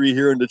luxury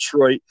here in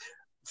Detroit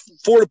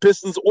for the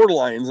Pistons or the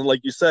Lions. And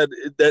like you said,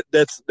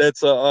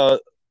 that's a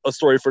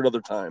story for another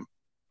time.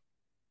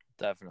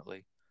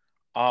 Definitely.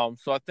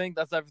 So I think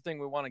that's everything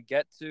we want to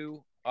get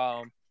to.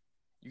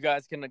 You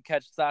guys can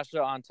catch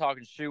Sasha on Talk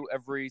and Shoot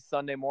every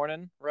Sunday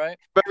morning, right?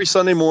 Every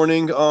Sunday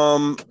morning,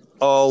 11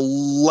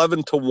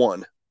 to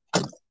 1.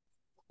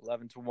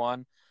 11 to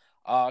 1.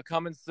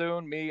 Coming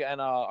soon, me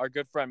and our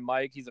good friend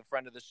Mike. He's a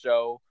friend of the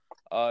show.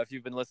 If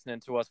you've been listening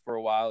to us for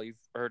a while, you've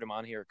heard him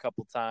on here a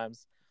couple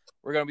times.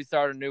 We're going to be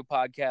starting a new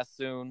podcast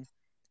soon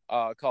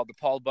called the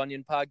Paul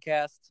Bunyan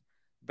Podcast.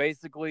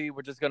 Basically,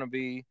 we're just going to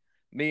be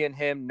me and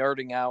him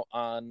nerding out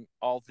on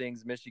all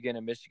things Michigan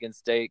and Michigan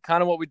State.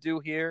 Kind of what we do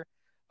here,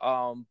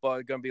 but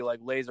going to be like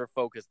laser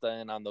focused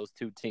in on those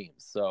two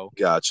teams. So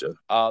gotcha.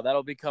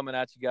 That'll be coming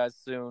at you guys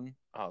soon.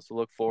 So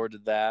look forward to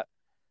that.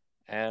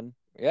 And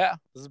yeah,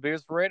 this is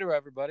Beers for Radio,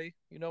 everybody.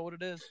 You know what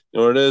it is. You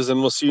know what it is, and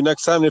we'll see you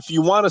next time. If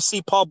you want to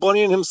see Paul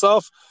Bunyan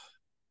himself,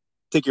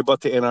 take your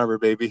butt to Ann Arbor,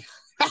 baby.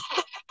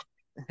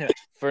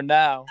 For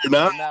now. For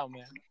now,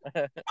 man.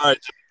 All right.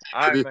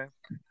 All right, man.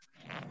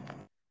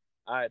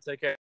 All right,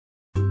 take care.